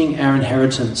guaranteeing our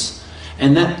inheritance.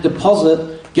 And that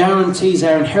deposit guarantees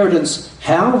our inheritance.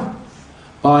 How?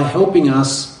 By helping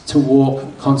us to walk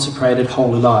consecrated,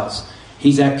 holy lives.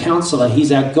 He's our counsellor.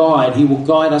 He's our guide. He will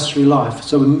guide us through life.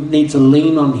 So we need to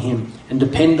lean on him and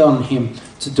depend on him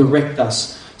to direct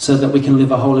us so that we can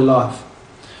live a holy life.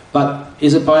 But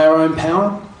is it by our own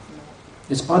power?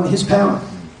 It's by his power.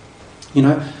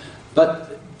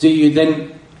 But do you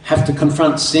then have to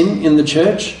confront sin in the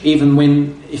church,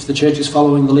 if the church is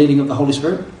following the leading of the Holy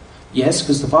Spirit? Yes,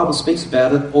 because the Bible speaks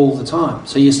about it all the time.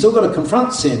 So you still got to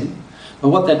confront sin, but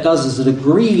what that does is it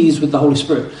agrees with the Holy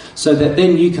Spirit, so that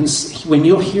then you can, when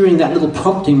you're hearing that little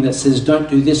prompting that says don't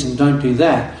do this and don't do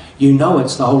that, you know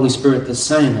it's the Holy Spirit that's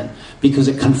saying it, because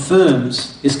it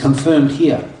is confirmed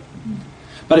here.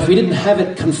 But if we didn't have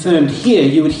it confirmed here,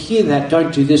 you would hear that,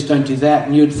 don't do this, don't do that,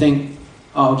 and you'd think,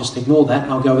 oh, I'll just ignore that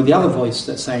and I'll go with the other voice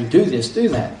that's saying, do this, do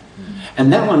that.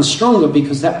 And that one's stronger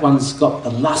because that one's got the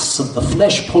lusts of the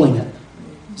flesh pulling it.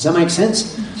 Does that make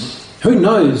sense? Who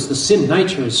knows? The sin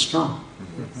nature is strong.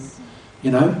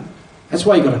 You know? That's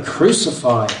why you've got to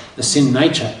crucify the sin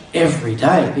nature every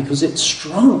day, because it's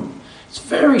strong. It's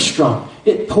very strong.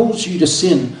 It pulls you to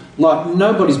sin like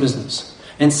nobody's business.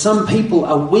 And some people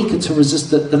are weaker to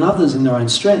resist it than others in their own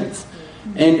strength.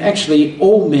 And actually,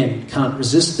 all men can't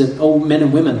resist it. All men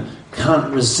and women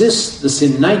can't resist the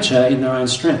sin nature in their own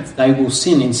strength. They will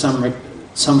sin in some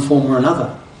form or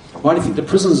another. Why do you think the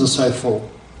prisons are so full?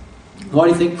 Why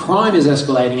do you think crime is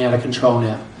escalating out of control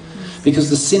now? Because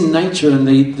the sin nature and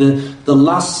the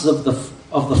lusts of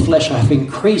the flesh have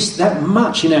increased that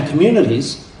much in our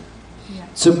communities,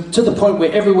 to the point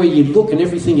where everywhere you look and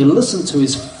everything you listen to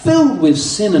is filled with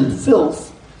sin and filth.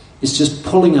 It's just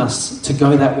pulling us to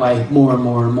go that way more and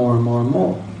more and more and more and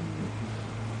more.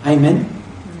 Amen?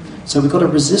 So we've got to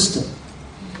resist it.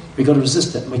 We've got to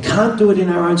resist it. We can't do it in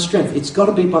our own strength. It's got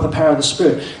to be by the power of the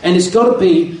Spirit. And it's got to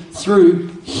be through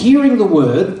hearing the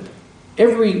Word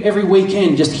every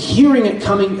weekend, just hearing it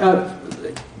coming,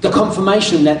 the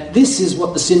confirmation that this is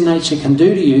what the sin nature can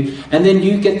do to you. And then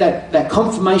you get that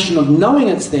confirmation of knowing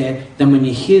it's there. Then when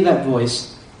you hear that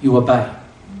voice, you obey.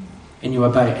 And you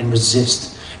obey and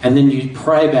resist. And then you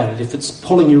pray about it. If it's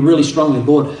pulling you really strongly,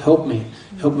 Lord, help me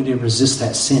to resist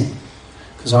that sin,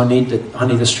 because I need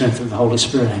the strength of the Holy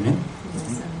Spirit. Amen.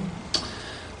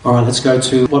 All right, let's go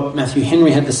to what Matthew Henry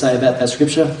had to say about that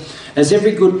scripture. As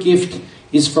every good gift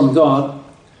is from God,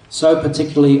 so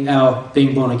particularly our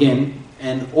being born again,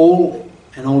 and all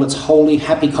its holy,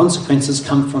 happy consequences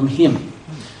come from Him.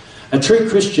 A true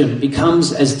Christian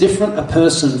becomes as different a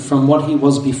person from what he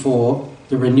was before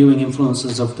the renewing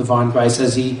influences of divine grace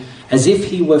as if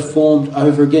he were formed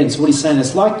over again. So what he's saying,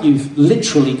 it's like you've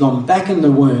literally gone back in the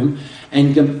womb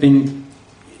and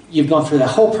you've gone through that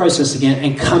whole process again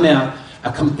and come out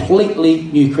a completely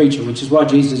new creature, which is why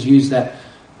Jesus used that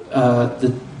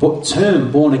the term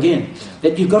born again,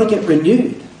 that you've got to get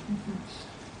renewed.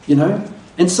 You know?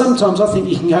 And sometimes I think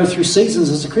you can go through seasons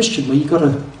as a Christian where you've got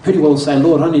to pretty well say,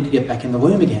 Lord, I need to get back in the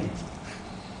womb again.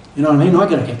 You know what I mean? I've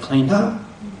got to get cleaned up.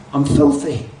 I'm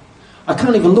filthy. I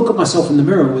can't even look at myself in the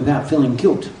mirror without feeling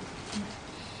guilt.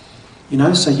 You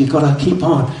know, so you've got to keep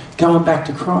on going back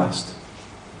to Christ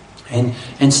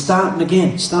and starting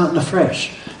again, starting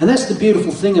afresh. And that's the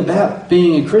beautiful thing about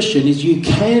being a Christian, is you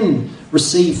can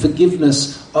receive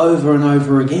forgiveness over and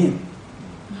over again.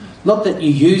 Not that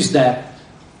you use that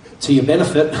to your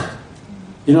benefit,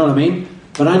 you know what I mean?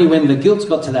 But only when the guilt's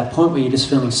got to that point where you're just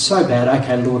feeling so bad,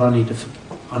 okay, Lord, I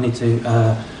need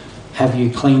to have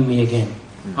you clean me again.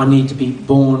 I need to be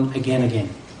born again.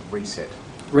 Reset.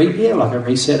 Like a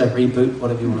reset, a reboot,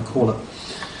 whatever you want to call it.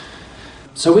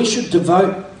 So we should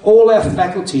devote all our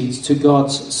faculties to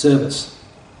God's service,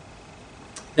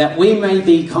 that we may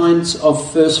be kinds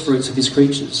of first fruits of His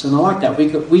creatures. And I like that.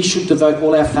 We should devote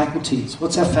all our faculties.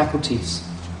 What's our faculties?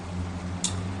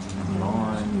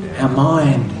 Our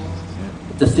mind.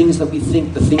 The things that we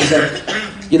think, the things that,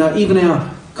 you know, even our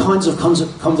kinds of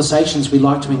conversations we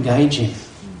like to engage in.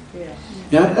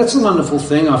 You know, that's a wonderful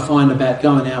thing I find about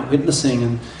going out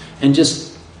witnessing and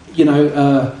just, we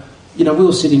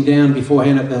were sitting down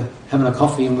beforehand having a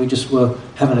coffee, and we just were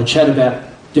having a chat about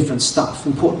different stuff,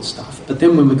 important stuff. But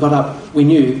then when we got up, we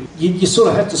knew you sort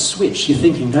of have to switch your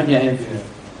thinking, don't you?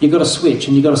 You've got to switch,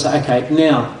 and you've got to say, okay,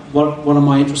 now what am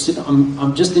I interested in?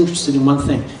 I'm just interested in one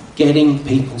thing: getting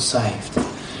people saved,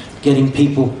 getting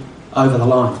people over the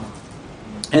line.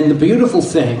 And the beautiful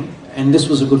thing, and this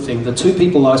was a good thing, the two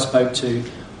people I spoke to,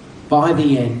 by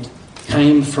the end,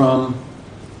 came from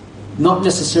not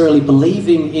necessarily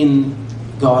believing in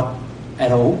God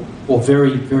at all, or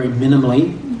very, very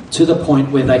minimally, to the point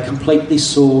where they completely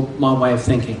saw my way of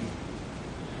thinking.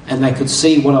 And they could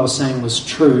see what I was saying was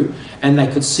true, and they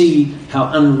could see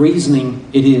how unreasoning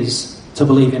it is to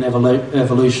believe in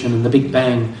evolution and the Big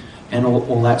Bang and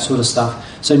all that sort of stuff.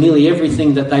 So nearly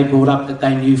everything that they brought up that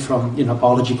they knew from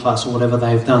biology class or whatever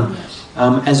they've done,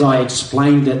 as I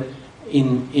explained it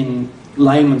in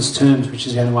layman's terms, which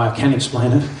is the only way I can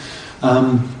explain it,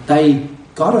 they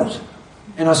got it.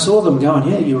 And I saw them going,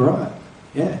 yeah, you're right.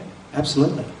 Yeah,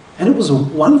 absolutely. And it was a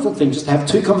wonderful thing just to have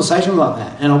two conversations like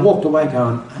that. And I walked away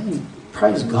going, hey,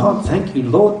 praise God, thank you,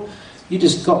 Lord. You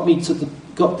just got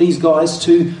these guys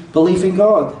to believe in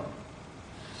God.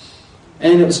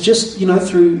 And it was just,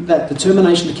 through that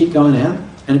determination to keep going out.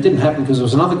 And it didn't happen because there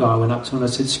was another guy I went up to and I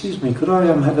said, excuse me, could I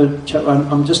have a chat?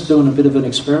 I'm just doing a bit of an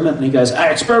experiment. And he goes,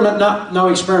 hey, experiment? No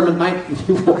experiment, mate. And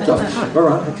he walked off. All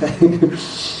right, okay.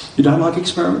 You don't like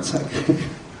experiments? Okay.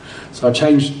 So I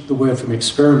changed the word from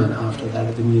experiment after that.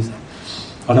 I didn't use that.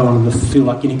 I don't want them to feel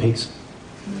like guinea pigs.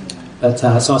 But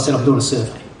so I said, I'm doing a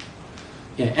survey.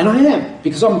 Yeah, and I am,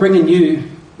 because I'm bringing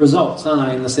you results, aren't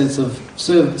I, in the sense of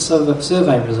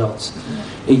survey results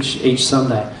each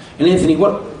Sunday. And Anthony,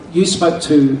 you spoke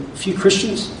to a few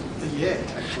Christians? Yeah.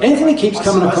 Actually, Anthony keeps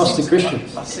coming across the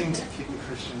Christians. I seem to pick the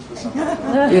Christians for something.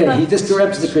 Yeah, he just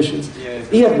grabs the Christians. Yeah.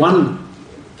 He had one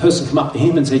person come up to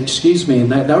him and say, excuse me,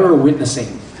 and they were all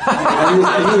witnessing. And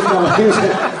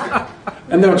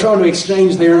they were trying to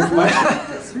exchange their information.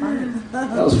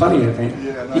 That was funny, I think.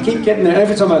 Yeah, no, you keep getting there.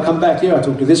 Every time I come back, I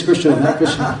talk to this Christian and that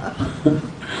Christian.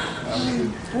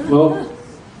 Well,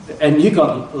 and you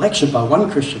got lectured by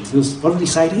one Christian. What did he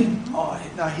say to you? Oh,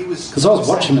 no, he was... Because I was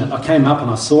watching it. I came up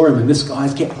and I saw him, and this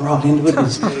guy's getting right into it.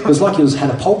 It was like he had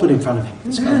a pulpit in front of him.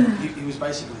 This guy. He was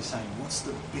basically saying, what's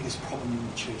the biggest problem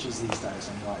in churches these days?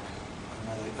 And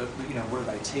what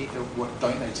do they teach? What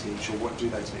don't they teach? Or what do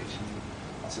they teach?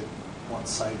 And I said,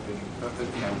 once saved,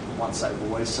 once saved,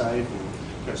 always saved. Or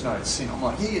he goes, no, it's sin. I'm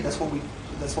like, yeah, that's what we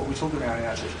talk about in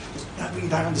our church. He goes, no, but you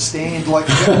don't understand.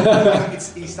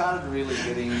 He started really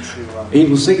getting into... He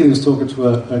was thinking he was talking to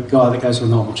a guy that goes to a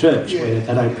normal church where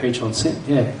they don't preach on sin.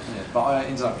 Yeah. But I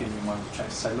ended up giving him one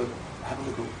chance to say, look, have a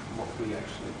look at what we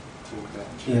actually talk about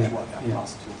in church, what our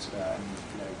pastor talks about, and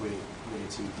we're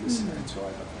to listen to it.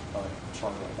 I try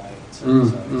to obey it.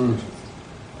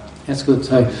 That's good.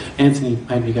 So Anthony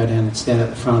made me go down and stand at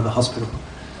the front of the hospital.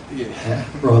 Yeah.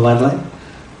 Royal Adelaide.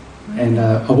 And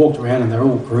I walked around and they're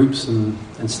all groups and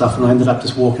stuff, and I ended up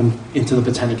just walking into the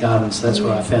Botanic Gardens. So that's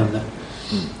where I found the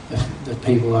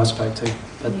people I spoke to.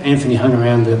 But Anthony hung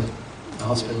around the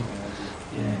hospital.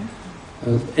 Yeah.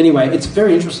 Anyway, it's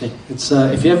very interesting. It's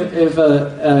if you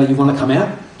ever you want to come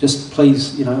out, just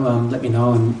please let me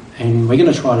know, and we're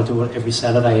going to try to do it every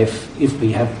Saturday if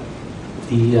we have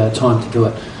the time to do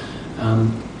it.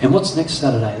 And what's next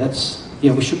Saturday?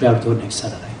 We should be able to do it next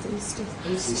Saturday.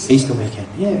 Easter weekend,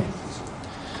 yeah.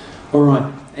 All right,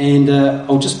 and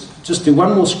I'll just do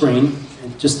one more screen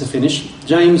just to finish.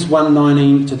 James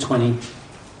 1:19-20,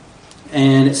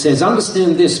 and it says,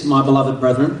 "Understand this, my beloved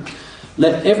brethren.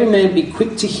 Let every man be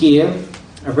quick to hear,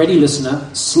 a ready listener,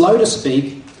 slow to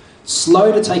speak,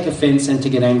 slow to take offence and to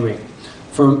get angry.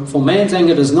 For man's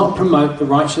anger does not promote the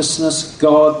righteousness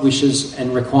God wishes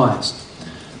and requires."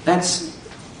 That's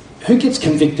who gets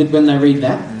convicted when they read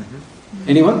that?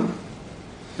 Anyone?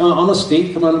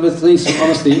 Honesty, come on, with these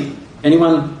honesty.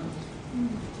 Anyone?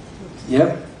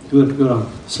 Yep, good. I'm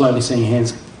slowly seeing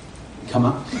hands come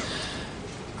up.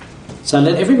 So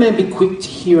let every man be quick to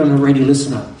hear and a ready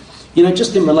listener.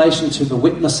 Just in relation to the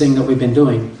witnessing that we've been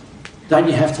doing, don't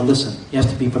you have to listen? You have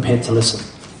to be prepared to listen.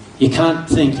 You can't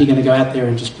think you're going to go out there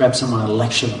and just grab someone and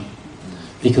lecture them,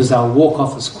 because they'll walk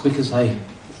off as quick as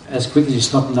you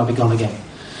stop them, they'll be gone again.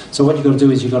 So what you've got to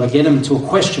do is you've got to get them to a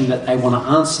question that they want to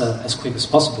answer as quick as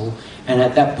possible, and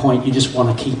at that point you just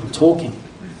want to keep them talking.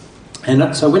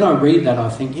 And so when I read that, I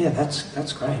think, yeah,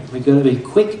 that's great. We've got to be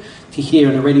quick to hear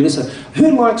and a ready listener.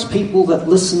 Who likes people that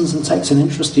listens and takes an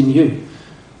interest in you?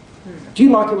 Do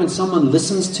you like it when someone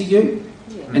listens to you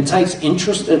and takes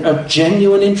interest, a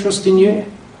genuine interest in you?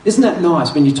 Isn't that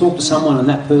nice when you talk to someone and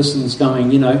that person's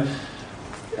going,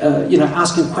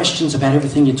 asking questions about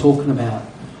everything you're talking about,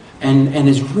 and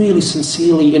is really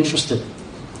sincerely interested?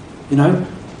 I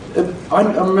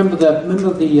remember the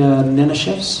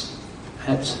Nenashevs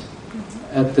at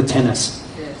the tennis,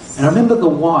 and I remember the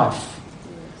wife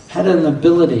had an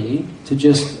ability to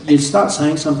you'd start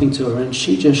saying something to her, and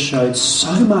she just showed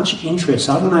so much interest.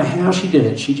 I don't know how she did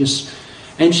it. She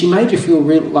made you feel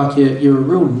like you're a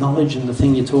real knowledge in the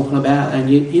thing you're talking about, and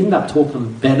you end up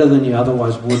talking better than you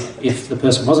otherwise would if the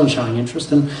person wasn't showing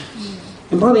interest. And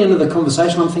by the end of the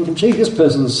conversation, I'm thinking, gee, this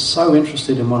person's so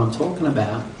interested in what I'm talking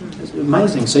about. It's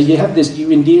amazing. So you have this,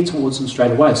 you endear towards them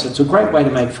straight away. So it's a great way to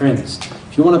make friends.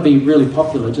 If you want to be really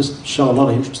popular, just show a lot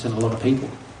of interest in a lot of people,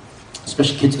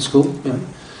 especially kids at school.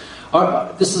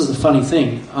 This is a funny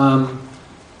thing. I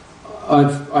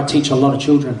teach a lot of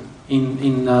children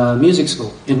in music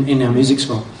school, in our music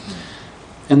school.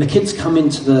 And the kids come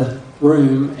into the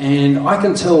room, and I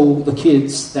can tell the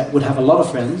kids that would have a lot of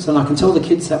friends, and I can tell the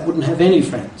kids that wouldn't have any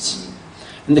friends.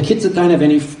 And the kids that don't have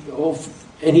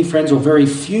any friends or very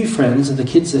few friends are the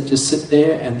kids that just sit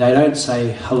there and they don't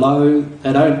say hello,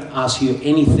 they don't ask you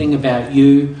anything about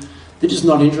you, they're just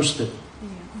not interested.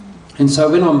 And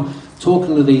so when I'm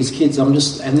talking to these kids,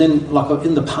 and then like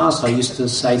in the past I used to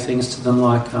say things to them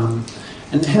like,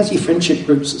 and how's your friendship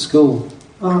groups at school?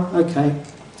 Oh, okay.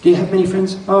 Do you have many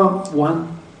friends? Oh,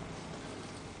 one.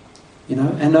 You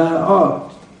know, and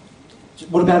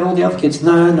what about all the other kids?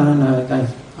 No,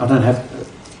 I don't have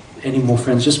any more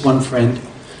friends, just one friend.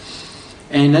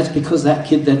 And that's because that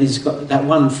kid that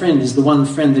one friend is the one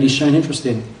friend that he's shown interest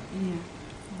in. Yeah.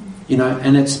 You know,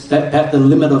 and it's about the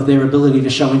limit of their ability to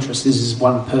show interest is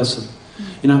one person.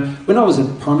 You know, when I was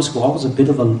in primary school, I was a bit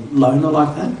of a loner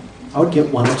like that. I would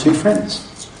get one or two friends.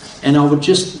 And I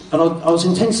was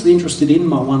intensely interested in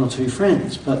my one or two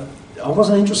friends, but I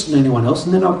wasn't interested in anyone else.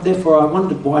 And then therefore I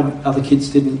wondered why other kids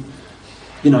didn't,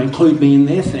 you know, include me in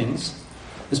their things.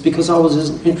 It's because I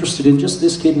was interested in just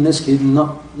this kid and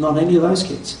not any of those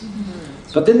kids.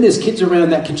 Mm-hmm. But then there's kids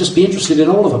around that can just be interested in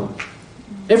all of them.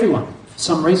 Everyone, for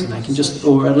some reason, they can just,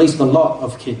 or at least a lot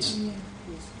of kids.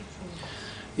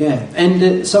 Yeah,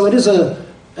 and so it is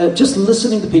just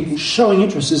listening to people, showing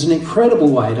interest is an incredible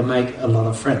way to make a lot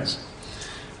of friends.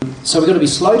 So we've got to be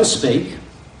slow to speak,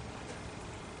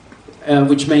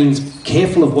 which means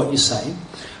careful of what you say.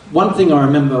 One thing I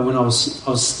remember when I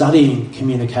was studying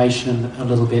communication a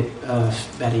little bit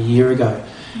about a year ago,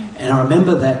 and I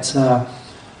remember that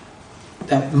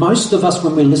most of us,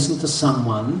 when we listen to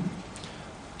someone,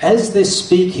 as they're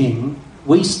speaking,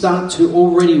 we start to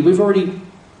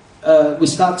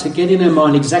get in our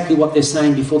mind exactly what they're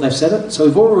saying before they've said it. So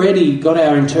we've already got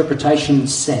our interpretation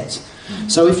set.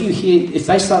 So if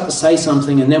they start to say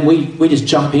something and then we just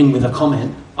jump in with a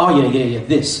comment, oh yeah,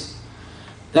 this.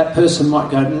 That person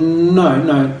might go,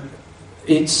 no,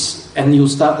 it's... And you'll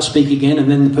start to speak again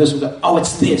and then the person will go, oh,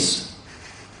 it's this.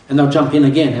 And they'll jump in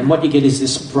again. And what you get is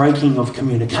this breaking of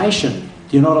communication.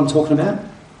 Do you know what I'm talking about?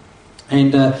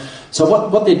 And so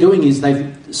what they're doing is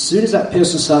as soon as that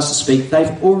person starts to speak,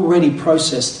 they've already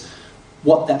processed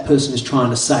what that person is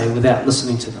trying to say without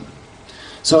listening to them.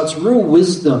 So it's real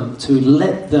wisdom to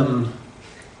let them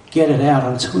get it out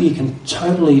until you can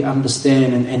totally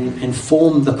understand and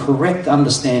form the correct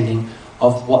understanding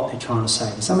of what they're trying to say.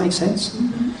 Does that make sense?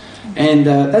 Mm-hmm. And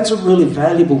that's a really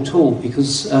valuable tool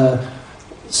because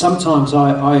sometimes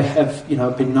I have,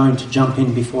 been known to jump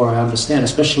in before I understand,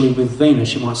 especially with Vina.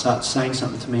 She might start saying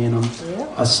something to me and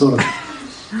I sort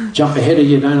of jump ahead of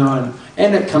you, don't I?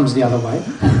 And it comes the other way.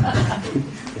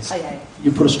 Yes.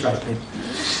 You put it straight, Pete.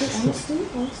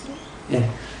 Yeah.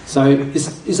 So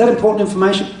is that important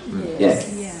information?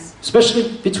 Yes. Yeah.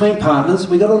 Especially between partners,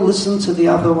 we've got to listen to the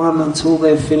other one until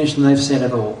they've finished and they've said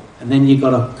it all. And then you've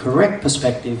got a correct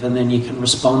perspective and then you can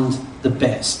respond the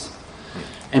best.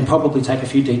 And probably take a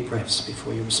few deep breaths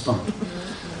before you respond.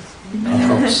 That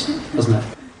helps, doesn't it?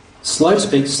 Slow to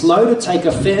speak, slow to take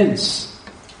offence.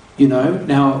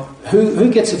 Now, who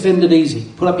gets offended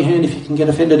easy? Put up your hand if you can get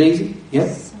offended easy.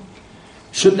 Yeah?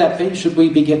 Should we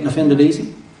be getting offended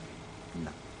easy?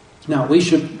 No, we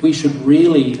should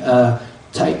really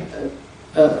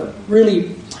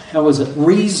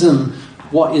reason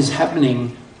what is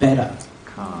happening better.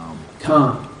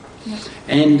 Calm.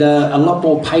 And a lot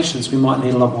more patience. We might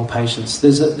need a lot more patience.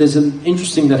 There's an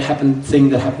interesting thing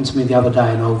that happened to me the other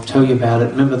day, and I'll tell you about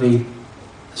it. Remember the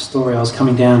story? I was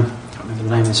coming down, I can't remember the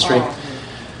name of the street,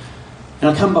 and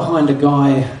I come behind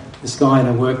this guy in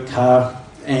a work car,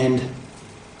 and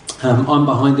I'm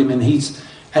behind him, and he's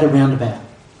at a roundabout.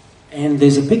 And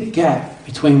there's a big gap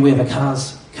between where the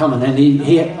car's coming, and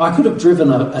I could have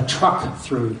driven a truck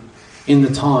through in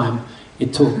the time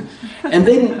it took. And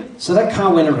then, so that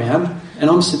car went around, and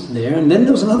I'm sitting there, and then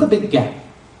there was another big gap,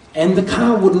 and the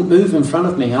car wouldn't move in front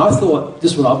of me. And I thought,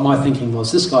 my thinking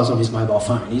was, this guy's on his mobile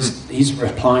phone. He's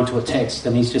replying to a text,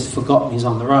 and he's just forgotten he's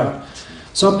on the road.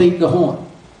 So I beat the horn.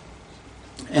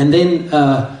 And then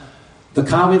the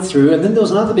car went through, and then there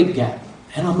was another big gap.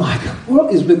 And I'm like,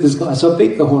 what is with this guy? So I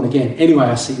beat the horn again. Anyway,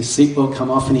 I see his seatbelt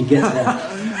come off and he gets out.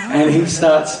 And he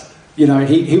starts, he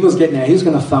was getting out. He was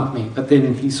going to thump me. But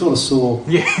then he sort of saw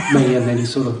me and then he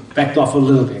sort of backed off a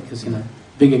little bit because,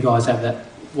 bigger guys have that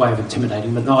way of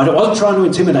intimidating. But no, I wasn't trying to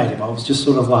intimidate him. I was just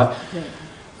sort of like,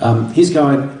 he's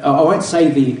going, I won't say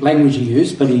the language he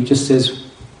used, but he just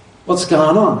says, what's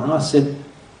going on? And I said,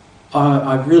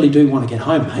 I really do want to get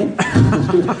home, mate.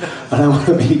 I don't want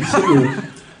to be sitting here.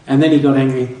 And then he got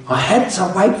angry. I had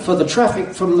to wait for the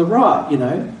traffic from the right,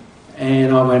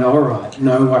 And I went, all right,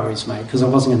 no worries, mate, because I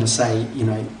wasn't going to say,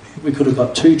 we could have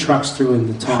got 2 trucks through in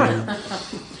the time.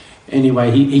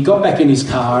 Anyway, he got back in his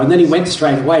car and then he went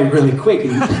straight away really quick.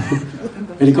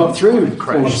 And and it got through all of a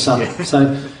Crashed, sudden. yeah.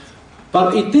 So,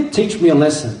 but it did teach me a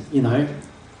lesson, you know.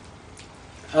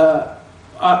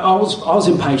 I was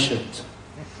impatient.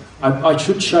 I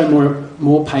should show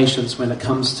more patience when it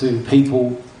comes to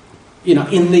people, you know,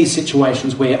 in these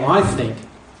situations where I think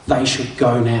they should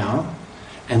go now,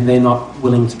 and they're not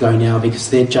willing to go now because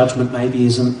their judgment maybe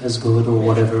isn't as good or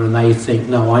whatever, and they think,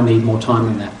 no, I need more time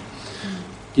than that.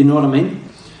 Do you know what I mean?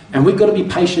 And we've got to be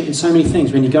patient in so many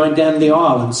things. When you're going down the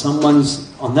aisle and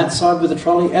someone's on that side with a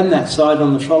trolley and that side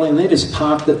on the trolley, and they're just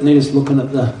parked it and they're just looking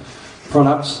at the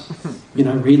products, you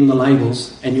know, reading the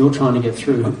labels, and you're trying to get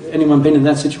through. Anyone been in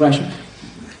that situation?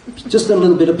 Just a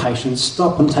little bit of patience.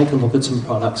 Stop and take a look at some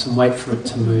products and wait for it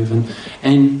to move.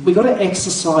 And we've got to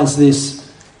exercise this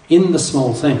in the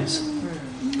small things,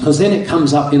 because then it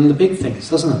comes up in the big things,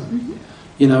 doesn't it?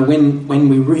 You know, when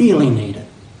we really need it.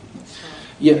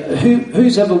 Yeah,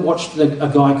 who's ever watched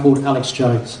a guy called Alex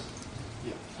Jones?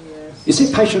 Is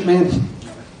he a patient man?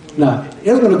 No, he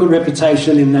hasn't got a good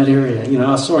reputation in that area. You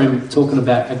know, I saw him talking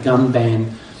about a gun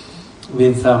ban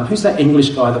with who's that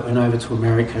English guy that went over to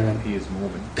America?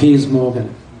 Piers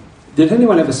Morgan. Did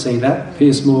anyone ever see that?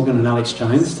 Piers Morgan and Alex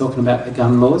Jones talking about the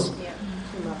gun laws. Yeah,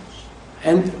 too much.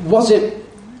 And was it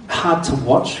hard to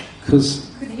watch? Because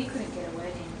He couldn't get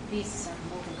away. Piers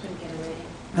Morgan couldn't get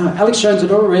away. Alex Jones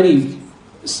had already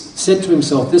said to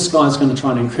himself, this guy's going to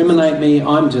try and incriminate me,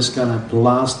 I'm just going to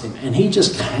blast him. And he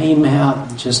just came out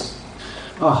and just,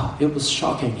 it was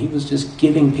shocking. He was just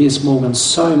giving Piers Morgan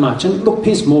so much. And look,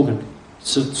 Piers Morgan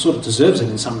sort of deserves it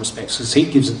in some respects, because he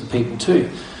gives it to people too.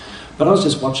 But I was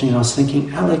just watching and I was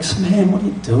thinking, Alex, man, what are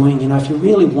you doing? You know, if you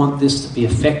really want this to be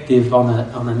effective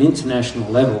on an international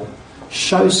level,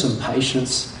 show some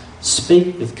patience,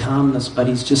 speak with calmness, but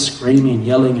he's just screaming and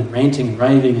yelling and ranting and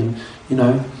raving and, you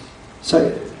know,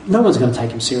 so no one's going to take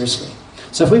him seriously.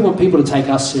 So if we want people to take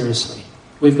us seriously,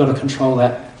 we've got to control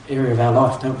that area of our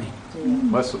life, don't we?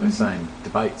 Well, that's what they're saying.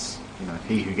 Debates. You know,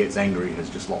 he who gets angry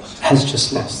has just lost. Has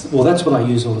just lost. Well, that's what I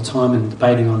use all the time in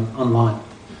debating online.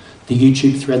 The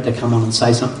YouTube thread, they come on and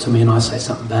say something to me and I say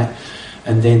something back,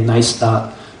 and then they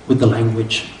start with the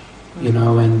language, you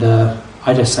know, and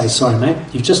I just say, sorry mate,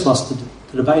 you've just lost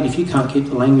the debate. If you can't keep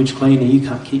the language clean and you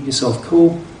can't keep yourself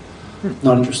cool,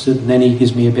 not interested. And then he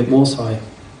gives me a bit more, so I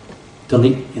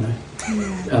delete, you know,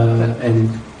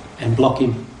 and block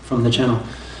him from the channel.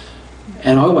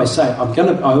 And I always say, I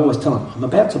always tell him, I'm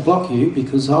about to block you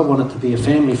because I want it to be a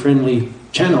family-friendly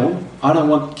channel. I don't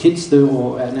want kids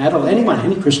or an adult, anyone,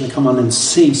 any Christian to come on and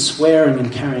see swearing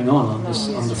and carrying on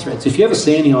the threads. If you ever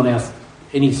see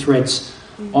any threads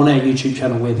on our YouTube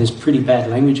channel where there's pretty bad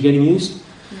language getting used,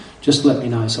 just let me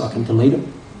know so I can delete it.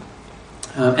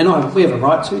 And we have a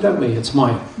right to, don't we? It's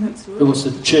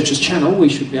the church's channel. We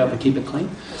should be able to keep it clean.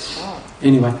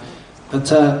 Anyway, but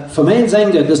for man's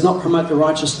anger does not promote the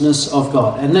righteousness of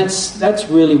God, and that's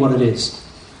really what it is.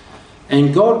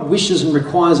 And God wishes and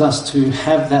requires us to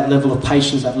have that level of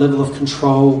patience, that level of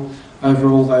control over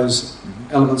all those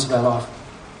elements of our life.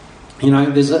 You know,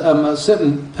 there's a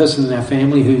certain person in our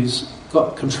family who's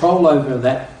got control over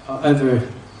that, over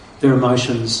their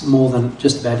emotions more than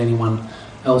just about anyone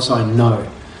else I know.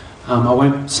 I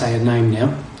won't say a name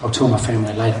now. I'll tell my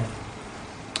family later.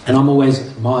 And I'm always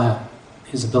admire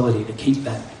his ability to keep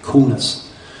that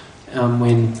coolness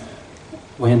when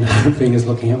Bing is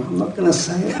looking at him. I'm not going to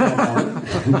say it.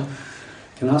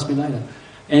 Can ask me later.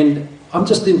 And I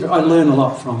learn a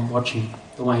lot from watching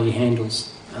the way he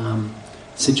handles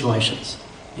situations.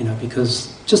 You know,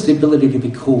 because just the ability to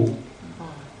be cool.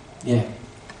 Yeah.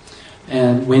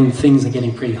 And when things are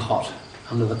getting pretty hot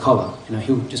under the collar, you know,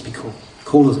 he'll just be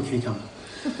cool as a cucumber.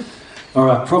 All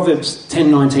right, Proverbs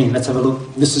 10:19. Let's have a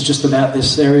look. This is just about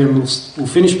this area, and we'll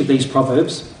finish with these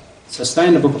proverbs. So stay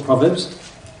in the book of Proverbs.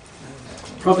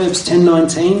 Proverbs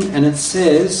 10:19, and it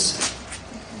says,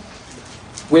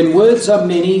 "When words are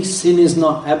many, sin is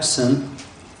not absent,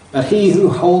 but he who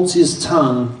holds his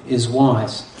tongue is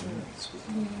wise."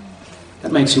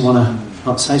 That makes you want to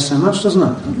not say so much, doesn't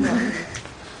it?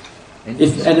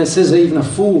 And it says even a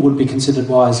fool would be considered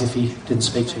wise if he didn't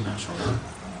speak too much,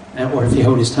 or if he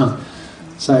held his tongue.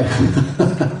 So,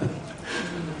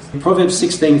 Proverbs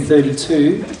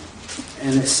 16:32,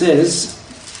 and it says,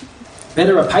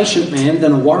 "Better a patient man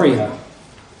than a warrior,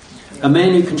 a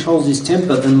man who controls his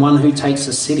temper than one who takes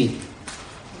a city."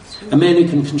 A man who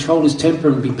can control his temper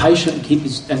and be patient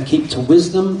and keep to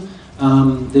wisdom.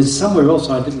 There's somewhere else,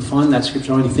 I didn't find that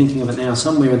scripture, I'm only thinking of it now,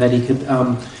 somewhere that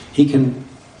he can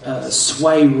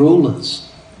sway rulers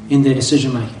in their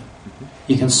decision making.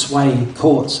 You can sway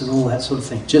courts and all that sort of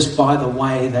thing just by the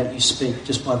way that you speak,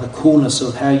 just by the coolness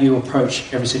of how you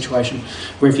approach every situation.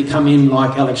 Where if you come in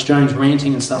like Alex Jones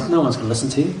ranting and stuff, no one's going to listen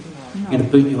to you. They're going to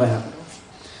boot you out.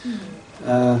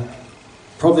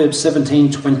 Proverbs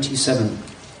 17:27.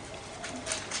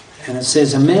 And it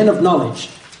says, a man of knowledge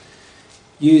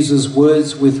uses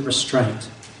words with restraint.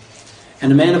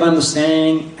 And a man of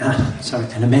understanding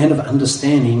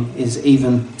is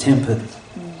even tempered.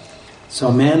 So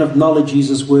a man of knowledge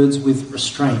uses words with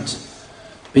restraint,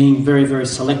 being very, very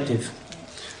selective.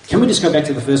 Can we just go back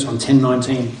to the first one,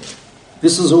 10:19?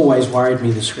 This has always worried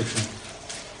me, this scripture.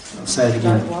 I'll say it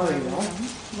again. Don't worry, Rob.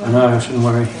 I know, I shouldn't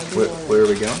worry. Where are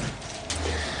we going?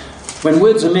 When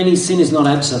words are many, sin is not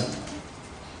absent.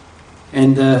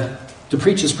 And do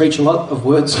preachers preach a lot of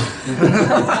words?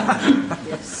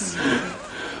 Yes.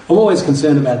 I'm always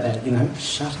concerned about that,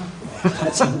 Shut up,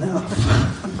 that's enough.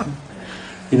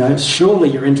 Surely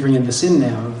you're entering into sin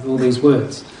now with all these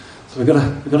words. So we've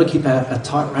got to keep a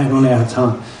tight rein on our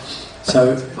tongue.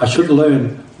 So I should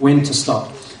learn when to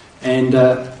stop. And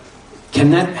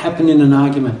can that happen in an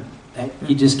argument? That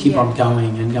you just keep on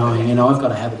going and going. I've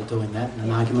got a habit of doing that in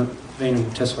an argument. Vina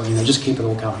will testify, just keep it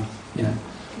all going.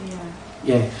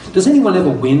 Yeah. Does anyone ever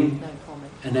win No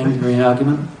comment. an angry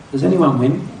argument? Does anyone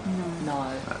win?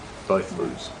 No. Both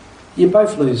lose. You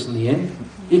both lose in the end.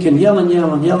 You can yell and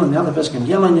yell and yell, and the other person can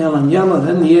yell and yell and yell, and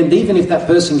in the end, even if that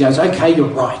person goes, okay, you're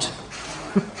right,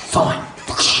 fine,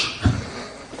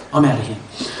 I'm out of here.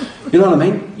 You know what I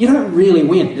mean? You don't really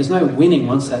win. There's no winning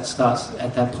once that starts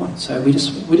at that point. So we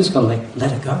just got to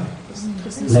let it go.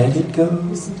 Let it go.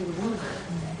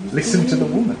 Listen to the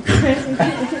woman.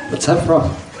 What's that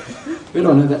from? We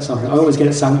don't know that song. I always get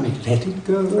it sung at me. Let it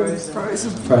go.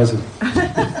 Frozen.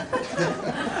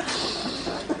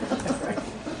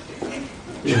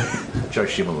 Yeah. Joe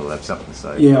Schimmel will have something to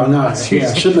say. Yeah, I know. Yeah,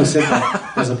 I shouldn't have said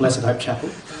that. There's a Blessed Hope Chapel.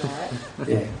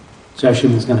 Yeah. Joe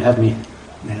Schimmel's going to have me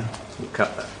now. We'll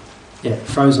cut that. Yeah,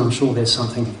 Frozen, I'm sure there's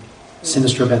something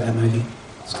sinister about that movie.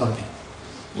 It's got to be.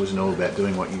 Wasn't all about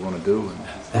doing what you want to do. And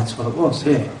That's what it was,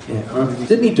 yeah.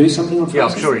 Didn't he do something on Frozen? Yeah,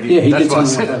 I'm sure he did. Yeah, he That's did what I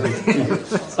something on that. Yeah.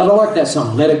 But I like that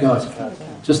song, Let It Go.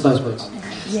 Just those words.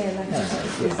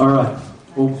 All right.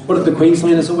 Well, what did the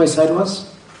Queenslanders always say to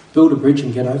us? Build a bridge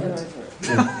and get over it.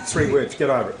 Yeah. 3 words, get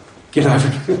over it. Get over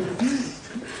it.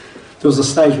 There was a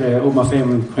stage where all my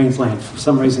family in Queensland, for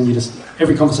some reason,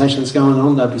 every conversation that's going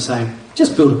on, they'd be saying,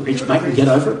 just build a bridge, mate, and get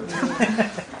over it.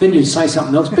 Then you'd say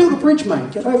something else, build a bridge,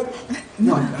 mate, get over it.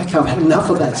 No, okay, I've had enough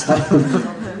of that statement.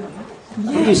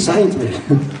 What are you saying to me?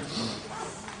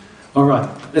 All right,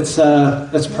 let's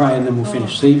pray and then we'll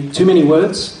finish. See, too many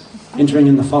words entering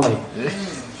in the folly.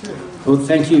 Lord,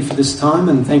 thank you for this time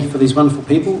and thank you for these wonderful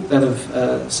people that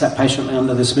have sat patiently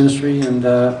under this ministry. And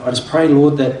I just pray,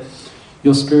 Lord, that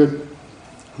your Spirit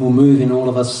will move in all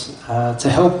of us to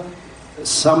help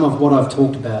some of what I've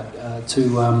talked about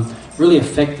to really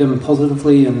affect them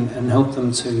positively and help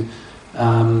them to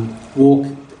walk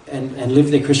and live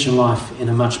their Christian life in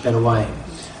a much better way,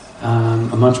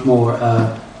 a much more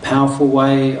powerful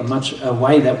way, a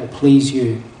way that will please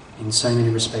you in so many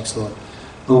respects, Lord.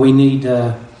 Lord, we need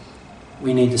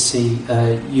to see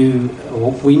you,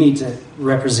 or we need to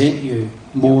represent you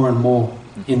more and more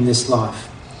in this life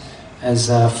as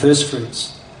first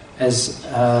fruits, as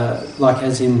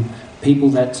in people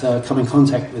that come in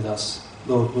contact with us,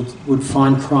 Lord, would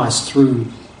find Christ through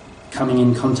coming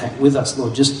in contact with us,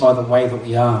 Lord, just by the way that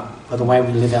we are, by the way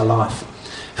we live our life.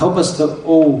 Help us to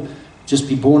all just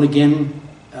be born again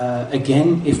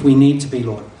if we need to be,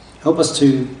 Lord. Help us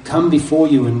to come before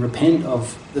you and repent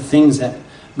of the things that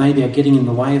maybe are getting in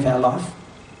the way of our life,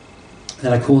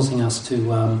 that are causing us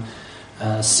to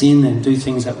sin and do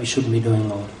things that we shouldn't be doing,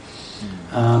 Lord.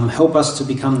 Help us to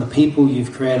become the people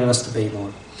you've created us to be,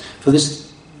 Lord. For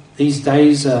these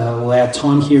days, our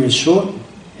time here is short,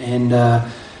 and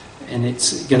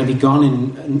it's going to be gone,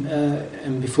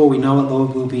 and before we know it,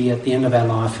 Lord, we'll be at the end of our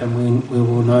life, and we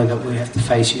will know that we have to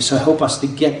face you. So help us to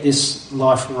get this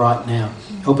life right now.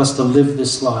 Help us to live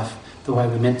this life the way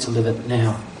we're meant to live it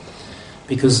now.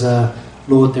 Because,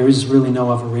 Lord, there is really no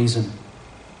other reason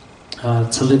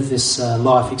to live this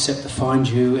life except to find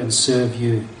you and serve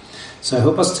you. So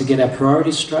help us to get our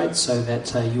priorities straight so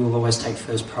that you will always take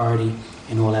first priority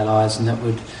in all our lives, and that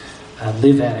would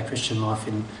live out our Christian life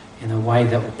in a way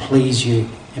that will please you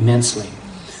immensely.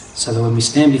 So that when we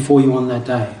stand before you on that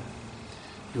day,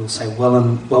 you will say,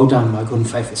 well done, my good and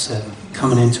faithful servant,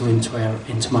 coming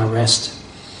into my rest.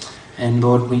 And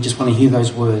Lord, we just want to hear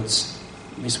those words.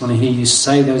 We just want to hear you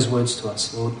say those words to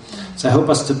us, Lord. So help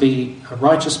us to be a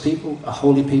righteous people, a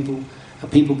holy people, a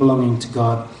people belonging to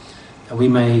God, that we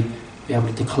may be able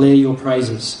to declare your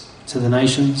praises to the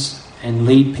nations and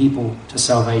lead people to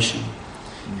salvation.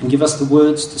 And give us the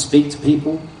words to speak to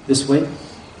people this week,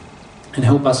 and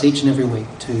help us each and every week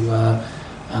to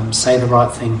say the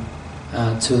right thing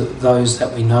to those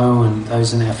that we know and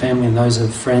those in our family and those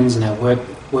of friends and our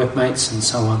workmates and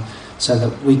so on, so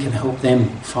that we can help them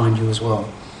find you as well.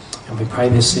 And we pray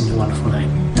this in your wonderful name.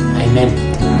 Amen.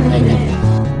 Amen.